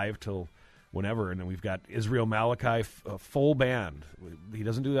from 5 till whenever. And then we've got Israel Malachi, full band. He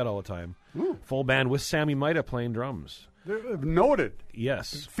doesn't do that all the time. Ooh. Full band with Sammy Maida playing drums. Noted.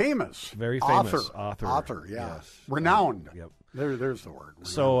 Yes. Famous. Very famous. Author, yeah. Yes. Renowned. Yep. There's the word. Renowned.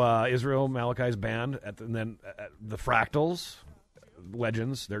 So Israel Malachi's band, and then the Fractals.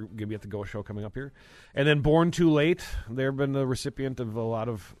 Legends, they're going to be at the Go Show coming up here, and then Born Too Late. They've been the recipient of a lot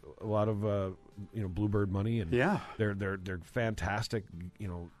of Bluebird money, and yeah, they're fantastic.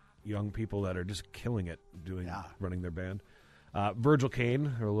 Young people that are just killing it running their band. Virgil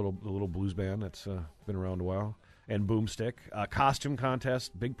Kane, or a little blues band that's been around a while, and Boomstick. Costume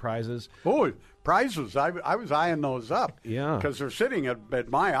contest, big prizes. Oh, prizes! I was eyeing those up. Yeah, because they're sitting at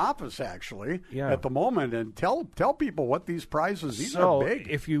my office actually at the moment. And tell people what these prizes. These are big.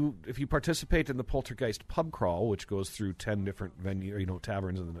 If you participate in the Poltergeist Pub Crawl, which goes through 10 different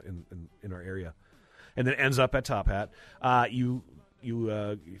taverns in our area, and then ends up at Top Hat, if you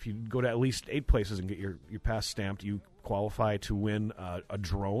go to at least 8 places and get your pass stamped, you qualify to win a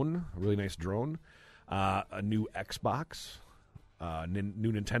drone, a really nice drone. A new Xbox,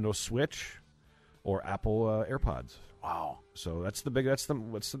 new Nintendo Switch, or Apple AirPods. Wow! So that's the biggest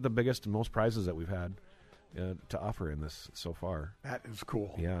and most prizes that we've had to offer in this so far. That is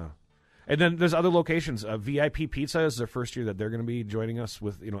cool. Yeah, and then there's other locations. VIP Pizza is their first year that they're going to be joining us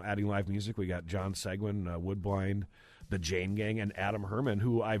with adding live music. We got John Seguin, Woodblind, the Jane Gang, and Adam Herman,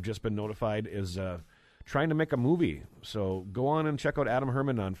 who I've just been notified is. Trying to make a movie, so go on and check out Adam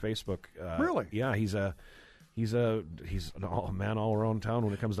Herman on Facebook. Really? Yeah, he's a man all around town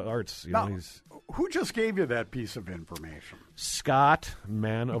when it comes to arts. Who just gave you that piece of information? Scott,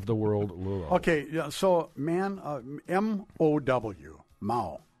 Man of the World Lulo. Okay, yeah, so man, M-O-W,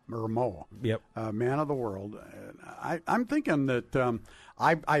 Mao, or Mo. Yep. Man of the World. I'm thinking that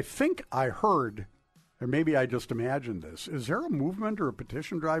I think I heard. Or maybe I just imagined this. Is there a movement or a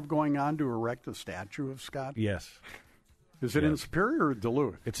petition drive going on to erect a statue of Scott? Yes. Is it in Superior or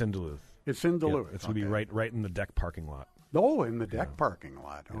Duluth? It's in Duluth. It's in Duluth. Yep. It's going to be right in the deck parking lot. Oh, in the deck parking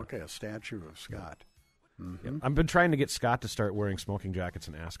lot. Okay, a statue of Scott. Mm-hmm. Yep. I've been trying to get Scott to start wearing smoking jackets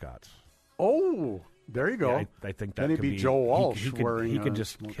and ascots. Oh, there you go. Yeah, I think that then could be Joe Walsh wearing. He could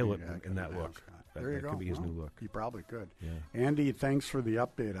just kill it in that look. There you go. Could be his new look. He probably could. Yeah. Andy, thanks for the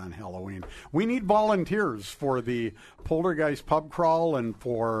update on Halloween. We need volunteers for the Poltergeist Pub Crawl and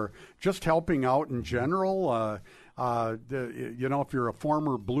for just helping out in general. If you're a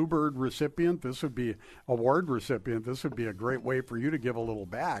former Bluebird recipient, award recipient, this would be a great way for you to give a little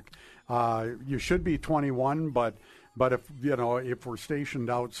back. You should be 21, but if we're stationed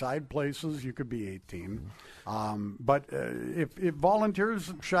outside places, you could be 18. But if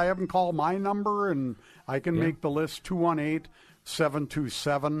volunteers, should I have them call my number and I can make the list,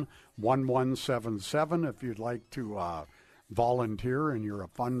 218-727-1177 if you'd like to volunteer and you're a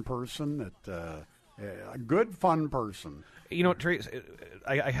fun person, a good fun person. Trace,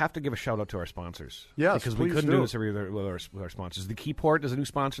 I have to give a shout out to our sponsors. Yes, because we couldn't do this every year with our sponsors. The Keyport is a new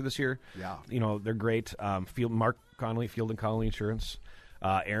sponsor this year. Yeah, they're great. Mark Connolly, Field and Connolly Insurance.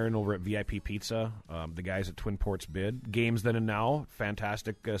 Aaron over at VIP Pizza. The guys at Twin Ports Bid. Games Then and Now.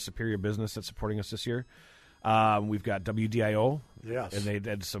 Fantastic Superior business that's supporting us this year. We've got WDIO. Yes, and they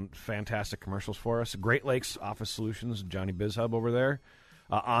did some fantastic commercials for us. Great Lakes Office Solutions. Johnny BizHub over there.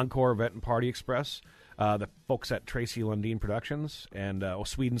 Encore Event and Party Express. The folks at Tracy Lundeen Productions and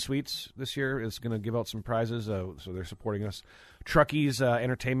Sweden Sweets this year is going to give out some prizes, so they're supporting us. Truckee's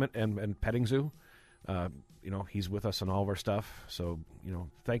Entertainment and Petting Zoo. He's with us on all of our stuff. So,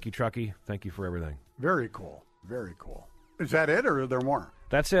 thank you, Truckee. Thank you for everything. Very cool. Very cool. Is that it, or are there more?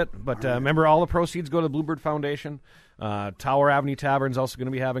 That's it. But remember, all the proceeds go to the Bluebird Foundation. Tower Avenue Tavern is also going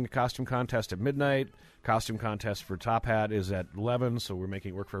to be having a costume contest at midnight. Costume contest for Top Hat is at 11, so we're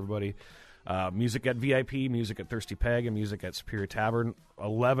making it work for everybody. Music at VIP, music at Thirsty Peg, and music at Superior Tavern.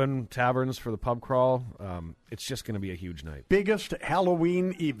 11 taverns for the pub crawl. It's just going to be a huge night. Biggest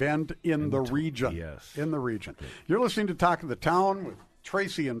Halloween event in the region. Yes. In the region. You're listening to Talk of the Town with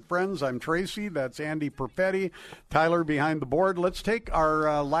Tracy and Friends. I'm Tracy. That's Andy Perfetti. Tyler behind the board. Let's take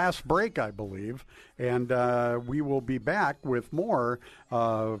our last break, I believe, and we will be back with more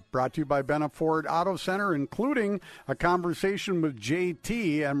brought to you by Benna Ford Auto Center, including a conversation with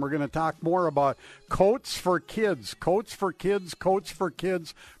JT, and we're going to talk more about coats for kids. Coats for kids, coats for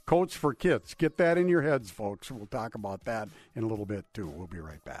kids, coats for kids. Get that in your heads, folks. We'll talk about that in a little bit, too. We'll be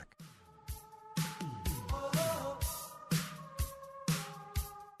right back.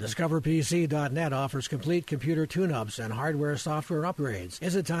 DiscoverPC.net offers complete computer tune-ups and hardware software upgrades.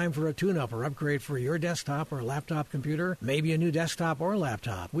 Is it time for a tune-up or upgrade for your desktop or laptop computer? Maybe a new desktop or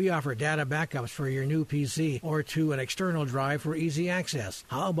laptop. We offer data backups for your new PC or to an external drive for easy access.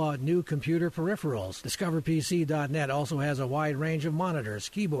 How about new computer peripherals? DiscoverPC.net also has a wide range of monitors,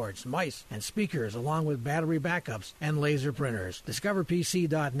 keyboards, mice, and speakers, along with battery backups and laser printers.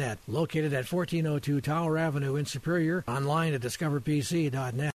 DiscoverPC.net, located at 1402 Tower Avenue in Superior, online at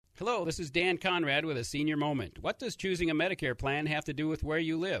DiscoverPC.net. Hello, this is Dan Conrad with a senior moment. What does choosing a Medicare plan have to do with where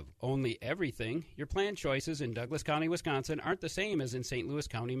you live? Only everything. Your plan choices in Douglas County, Wisconsin aren't the same as in St. Louis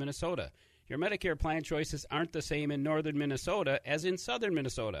County, Minnesota. Your Medicare plan choices aren't the same in northern Minnesota as in southern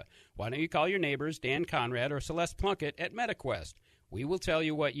Minnesota. Why don't you call your neighbors, Dan Conrad or Celeste Plunkett at MediQuest? We will tell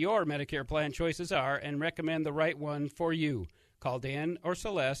you what your Medicare plan choices are and recommend the right one for you. Call Dan or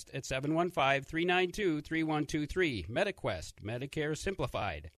Celeste at 715-392-3123. MediQuest, Medicare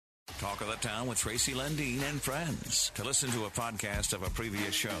Simplified. Talk of the Town with Tracy Lundeen and friends. To listen to a podcast of a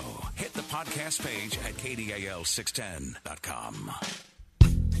previous show, hit the podcast page at KDAL610.com.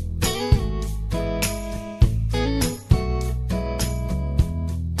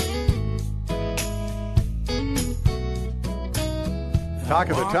 Talk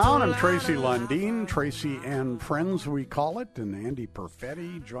of the Town. I'm Tracy Lundeen. Tracy and Friends, we call it. And Andy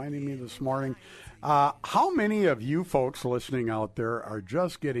Perfetti joining me this morning. How many of you folks listening out there are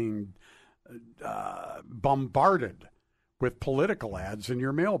just getting bombarded with political ads in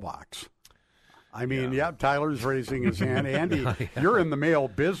your mailbox? I mean, Tyler's raising his hand. Andy, you're in the mail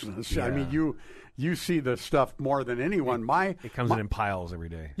business. I mean, you see this stuff more than anyone. It comes in piles every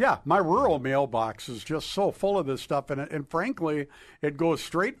day. Yeah, my rural mailbox is just so full of this stuff, and frankly, it goes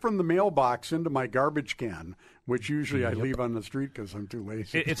straight from the mailbox into my garbage can, which usually I leave on the street because I'm too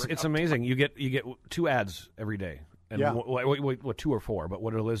lazy. It's amazing. You get 2 ads every day, and what 2 or 4? But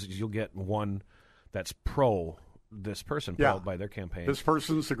what it is you'll get one that's pro this person, by their campaign. This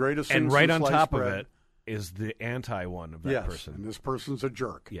person's the greatest thing and right since on top bread. of it is the anti one of that person. And this person's a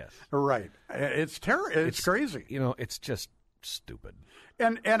jerk. Yes, right. It's terrible. It's crazy. It's just stupid.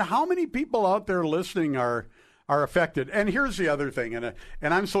 And how many people out there listening are affected? And here's the other thing, and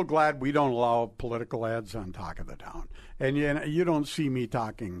I'm so glad we don't allow political ads on Talk of the Town. And you don't see me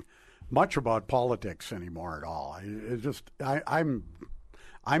talking much about politics anymore at all.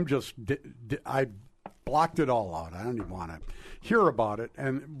 I blocked it all out. I don't even want to hear about it.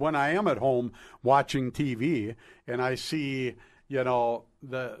 And when I am at home watching TV and I see, the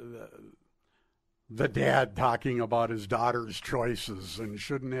dad talking about his daughter's choices and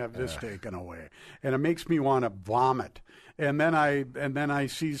shouldn't have this taken away, and it makes me want to vomit. And then I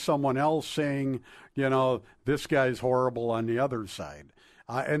see someone else saying, this guy's horrible on the other side.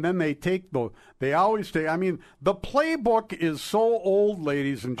 And then they always take, the playbook is so old,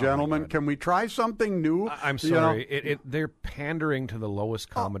 ladies and gentlemen. Can we try something new? I'm sorry. They're pandering to the lowest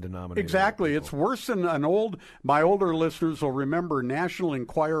common denominator. Exactly. It's worse than my older listeners will remember National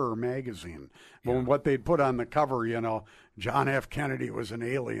Enquirer magazine, when what they'd put on the cover, John F. Kennedy was an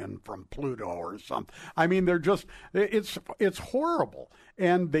alien from Pluto or something. I mean, they're just, it's horrible.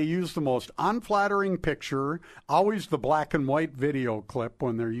 And they use the most unflattering picture, always the black and white video clip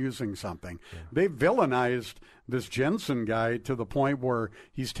when they're using something. Yeah. They villainized this Jensen guy to the point where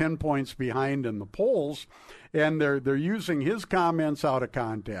he's 10 points behind in the polls, and they're using his comments out of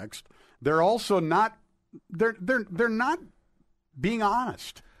context. They're also not, they're not being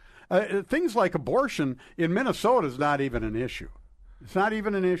honest. Things like abortion in Minnesota is not even an issue. It's not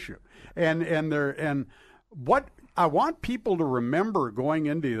even an issue. And what I want people to remember going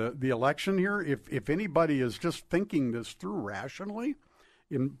into the election here, if anybody is just thinking this through rationally,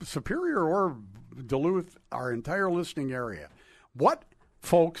 in Superior or Duluth, our entire listening area, what,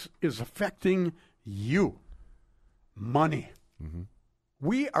 folks, is affecting you? Money. Mm-hmm.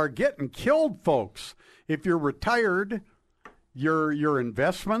 We are getting killed, folks. If you're retired, your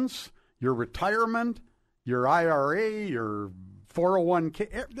investments, your retirement, your IRA, your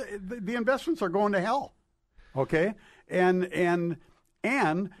 401k, the investments are going to hell. Okay? And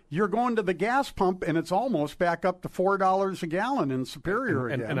you're going to the gas pump and it's almost back up to $4 a gallon in Superior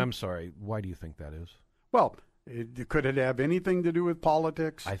again. And I'm sorry, why do you think that is? Well, Could it have anything to do with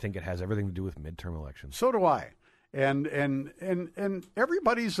politics? I think it has everything to do with midterm elections. So do I. And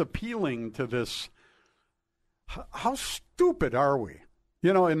everybody's appealing to this. How stupid are we?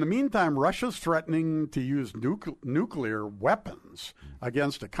 You know, in the meantime, Russia's threatening to use nuclear weapons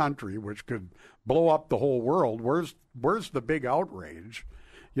against a country which could blow up the whole world. Where's the big outrage?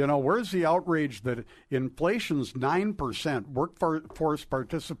 You know, where's the outrage that inflation's 9%, workforce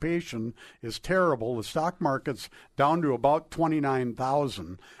participation is terrible, the stock market's down to about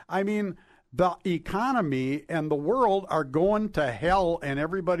 29,000. I mean, the economy and the world are going to hell, and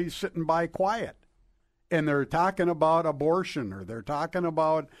everybody's sitting by quiet. And they're talking about abortion, or they're talking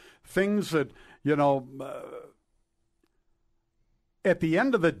about things that, you know, at the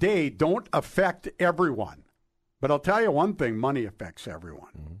end of the day, don't affect everyone. But I'll tell you one thing, money affects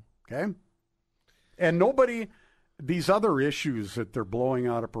everyone, okay? And nobody, these other issues that they're blowing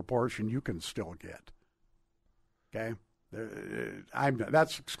out of proportion, you can still get, okay?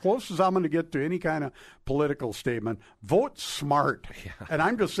 That's as close as I'm going to get to any kind of political statement. Vote smart. Yeah. And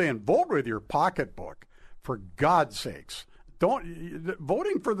I'm just saying, vote with your pocketbook. For God's sakes,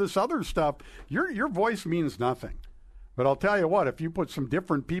 voting for this other stuff, your voice means nothing. But I'll tell you what, if you put some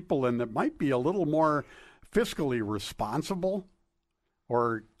different people in that might be a little more fiscally responsible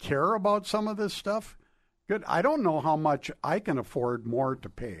or care about some of this stuff, good. I don't know how much I can afford more to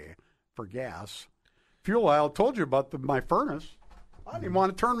pay for gas. Fuel oil, I told you about my furnace. I didn't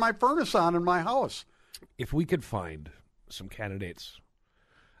want to turn my furnace on in my house. If we could find some candidates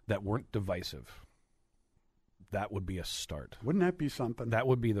that weren't divisive, that would be a start. Wouldn't that be something? That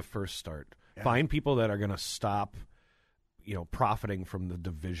would be the first start. Yeah. Find people that are going to stop, you know, profiting from the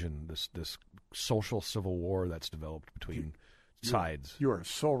division, this social civil war that's developed between sides. You are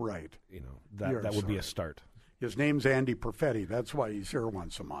so right. You know, that would be a start. His name's Andy Perfetti. That's why he's here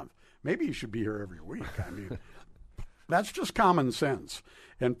once a month. Maybe he should be here every week. I mean, that's just common sense.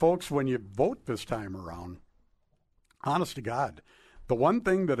 And folks, when you vote this time around, honest to God, the one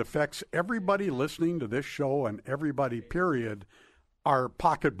thing that affects everybody listening to this show and everybody, period, are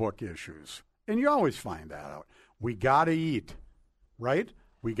pocketbook issues. And you always find that out. We got to eat, right?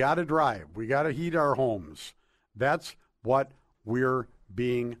 We got to drive. We got to heat our homes. That's what we're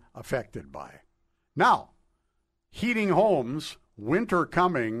being affected by. Now, heating homes, winter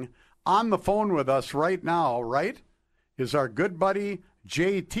coming, on the phone with us right now, right, is our good buddy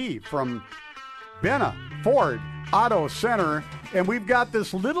JT from Benna Ford Auto Center, and we've got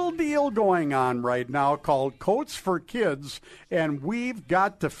this little deal going on right now called Coats for Kids, and we've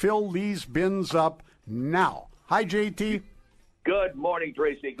got to fill these bins up now. Hi, JT. Good morning,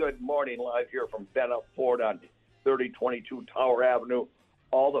 Tracy. Good morning. Live here from Benna Ford on 3022 Tower Avenue.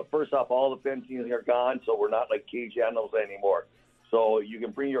 First off, all the fencing are gone, so we're not like cage animals anymore. So you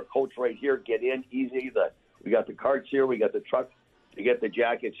can bring your coats right here, get in easy. We got the carts here, we got the truck to get the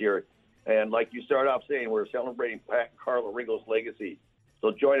jackets here. And like you started off saying, we're celebrating Pat Carla-Ringo's legacy.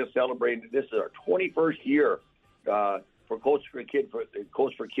 So join us celebrating. This is our 21st year for Coats for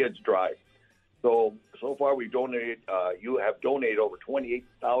Kids drive. So far we've donated. You have donated over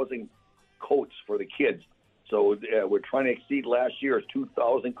 28,000 coats for the kids. So we're trying to exceed last year's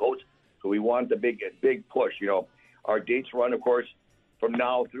 2,000 coats. So we want a big push. You know, our dates run, of course, from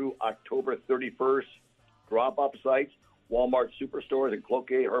now through October 31st. Drop-off sites: Walmart Superstores in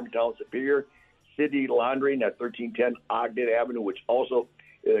Cloquet, Hermantown, Superior, City Laundering at 1310 Ogden Avenue, which also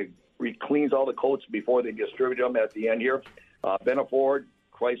cleans all the coats before they distribute them at the end here. Benna Ford,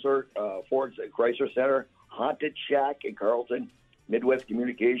 Ford's Chrysler Center, Haunted Shack in Carlton, Midwest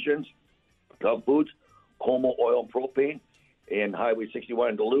Communications, Gov Foods, Como Oil and Propane, and Highway 61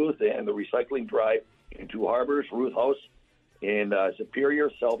 in Duluth, and the Recycling Drive in Two Harbors, Ruth House in Superior,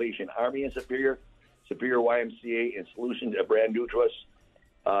 Salvation Army in Superior YMCA, and Solutions, a brand new to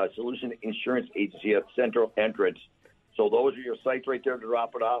us, Solution Insurance Agency at Central Entrance. So those are your sites right there to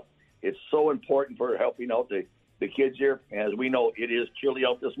drop it off. It's so important for helping out the kids here. As we know, it is chilly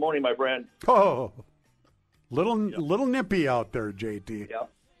out this morning, my friend. Oh, little nippy out there, JT. Yeah.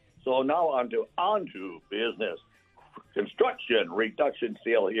 So now on to business. Construction reduction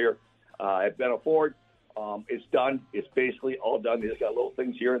sale here at Benna Ford. It's done. It's basically all done. They just got little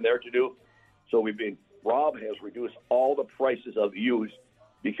things here and there to do. So Rob has reduced all the prices of used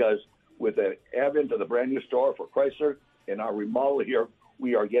because with the advent of the brand new store for Chrysler and our remodel here,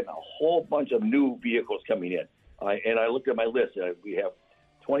 we are getting a whole bunch of new vehicles coming in. And I looked at my list. We have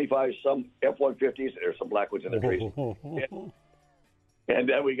 25, some F-150s. There's some black ones in there, Tracy. And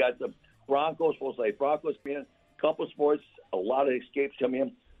then we got the Broncos, full-size Broncos coming in, couple sports, a lot of Escapes coming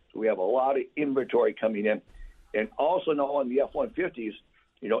in. So we have a lot of inventory coming in. And also now on the F-150s,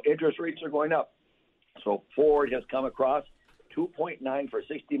 you know, interest rates are going up. So Ford has come across 2.9 for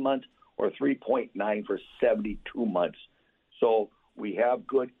 60 months or 3.9 for 72 months. So we have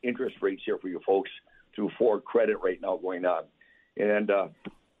good interest rates here for you folks through Ford Credit right now going on. And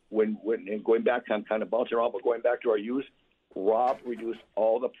when going back, I'm kind of bouncing around, but going back to our used, Rob reduced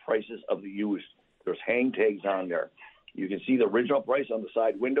all the prices of the used. There's hang tags on there. You can see the original price on the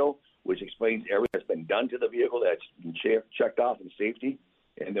side window, which explains everything that's been done to the vehicle that's been checked off in safety.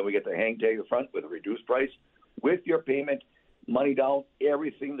 And then we get the hang tag in the front with a reduced price. With your payment, money down,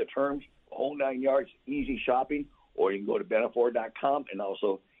 everything, the terms, whole 9 yards, easy shopping. Or you can go to benaford.com and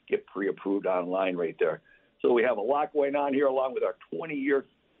also get pre-approved online right there. So we have a lot going on here along with our 20-year,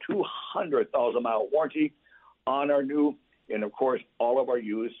 200,000-mile warranty on our new. And, of course, all of our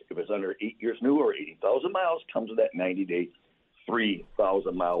used, if it's under 8 years new or 80,000 miles, comes with that 90-day,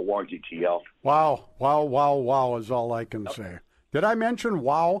 3,000-mile warranty, TL. Wow, wow, wow, wow is all I can say. Did I mention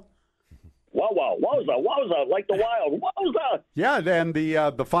wow? Wow, wowza, like the wild, wowza. Yeah, and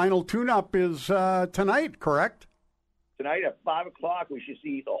the final tune-up is tonight, correct? Tonight at 5 o'clock, we should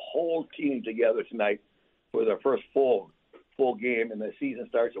see the whole team together tonight for their first full game, and the season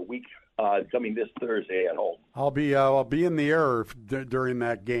starts a week coming this Thursday at home. I'll be in the air during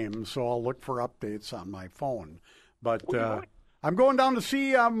that game, so I'll look for updates on my phone. But I'm going down to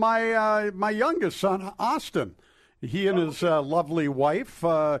see my youngest son, Austin. He and his lovely wife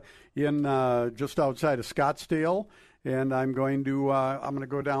in just outside of Scottsdale. And I'm going to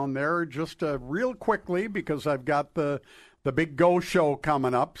go down there just real quickly because I've got the big Go show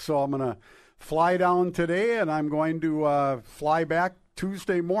coming up. So I'm going to fly down today, and I'm going to fly back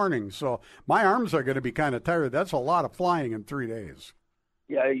Tuesday morning. So my arms are going to be kind of tired. That's a lot of flying in 3 days.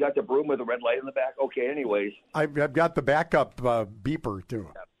 Yeah, you got the broom with the red light in the back. Okay, anyways. I've got the backup beeper, too.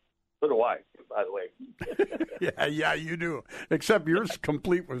 So do I, by the way. Yeah, you do. Except yours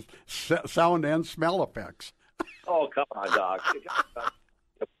complete with sound and smell effects. Oh, come on, Doc.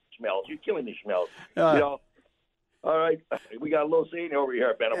 Smells. You're killing the smells. All right. We got a little scene over here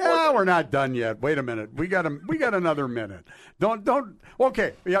at Benaford. Yeah, we're not done yet. Wait a minute. We got another minute. Don't.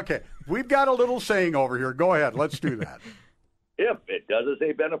 Okay. We've got a little saying over here. Go ahead. Let's do that. If it doesn't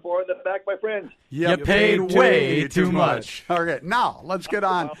say Benaford in the back, my friends. You paid way too much. All right. Now, let's get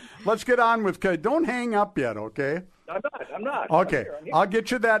on. Let's get on with. Don't hang up yet, okay? I'm not. Okay, I'm here. I'll get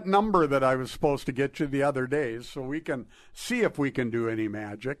you that number that I was supposed to get you the other day so we can see if we can do any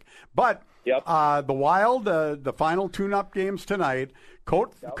magic. But the Wild, the final tune-up games tonight,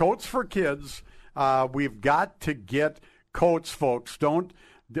 Coats for Kids. We've got to get Coats, folks.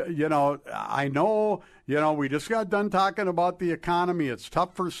 I know, we just got done talking about the economy. It's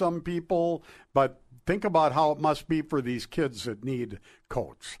tough for some people, but think about how it must be for these kids that need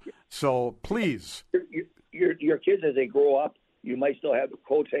Coats. So please. Your kids, as they grow up, you might still have the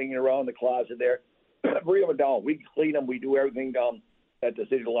coats hanging around the closet there. Bring them down. We clean them. We do everything down at the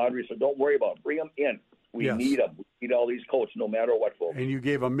City Laundry, so don't worry about it. Bring them in. We need them. We need all these coats no matter what, folks. And you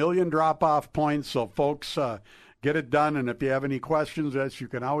gave 1 million drop-off points, so folks, get it done. And if you have any questions, you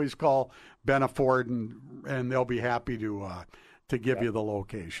can always call Benaford, and they'll be happy to give you the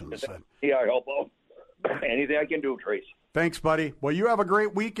locations. Yeah, I hope. Anything I can do, Trace. Thanks, buddy. Well, you have a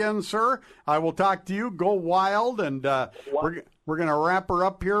great weekend, sir. I will talk to you. Go Wild, and we're going to wrap her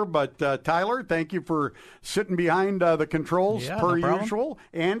up here. But, Tyler, thank you for sitting behind the controls per usual.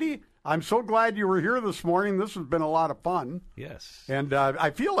 Andy, I'm so glad you were here this morning. This has been a lot of fun. Yes. And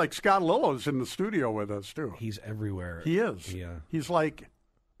I feel like Scott Lillo's in the studio with us, too. He's everywhere. He is. Yeah. He's like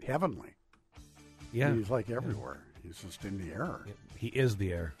heavenly. Yeah. He's like everywhere. He's just in the air. He is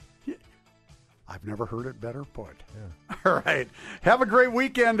the air. I've never heard it better put. Yeah. All right. Have a great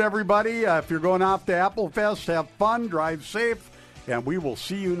weekend, everybody. If you're going off to Apple Fest, have fun, drive safe, and we will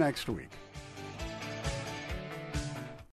see you next week.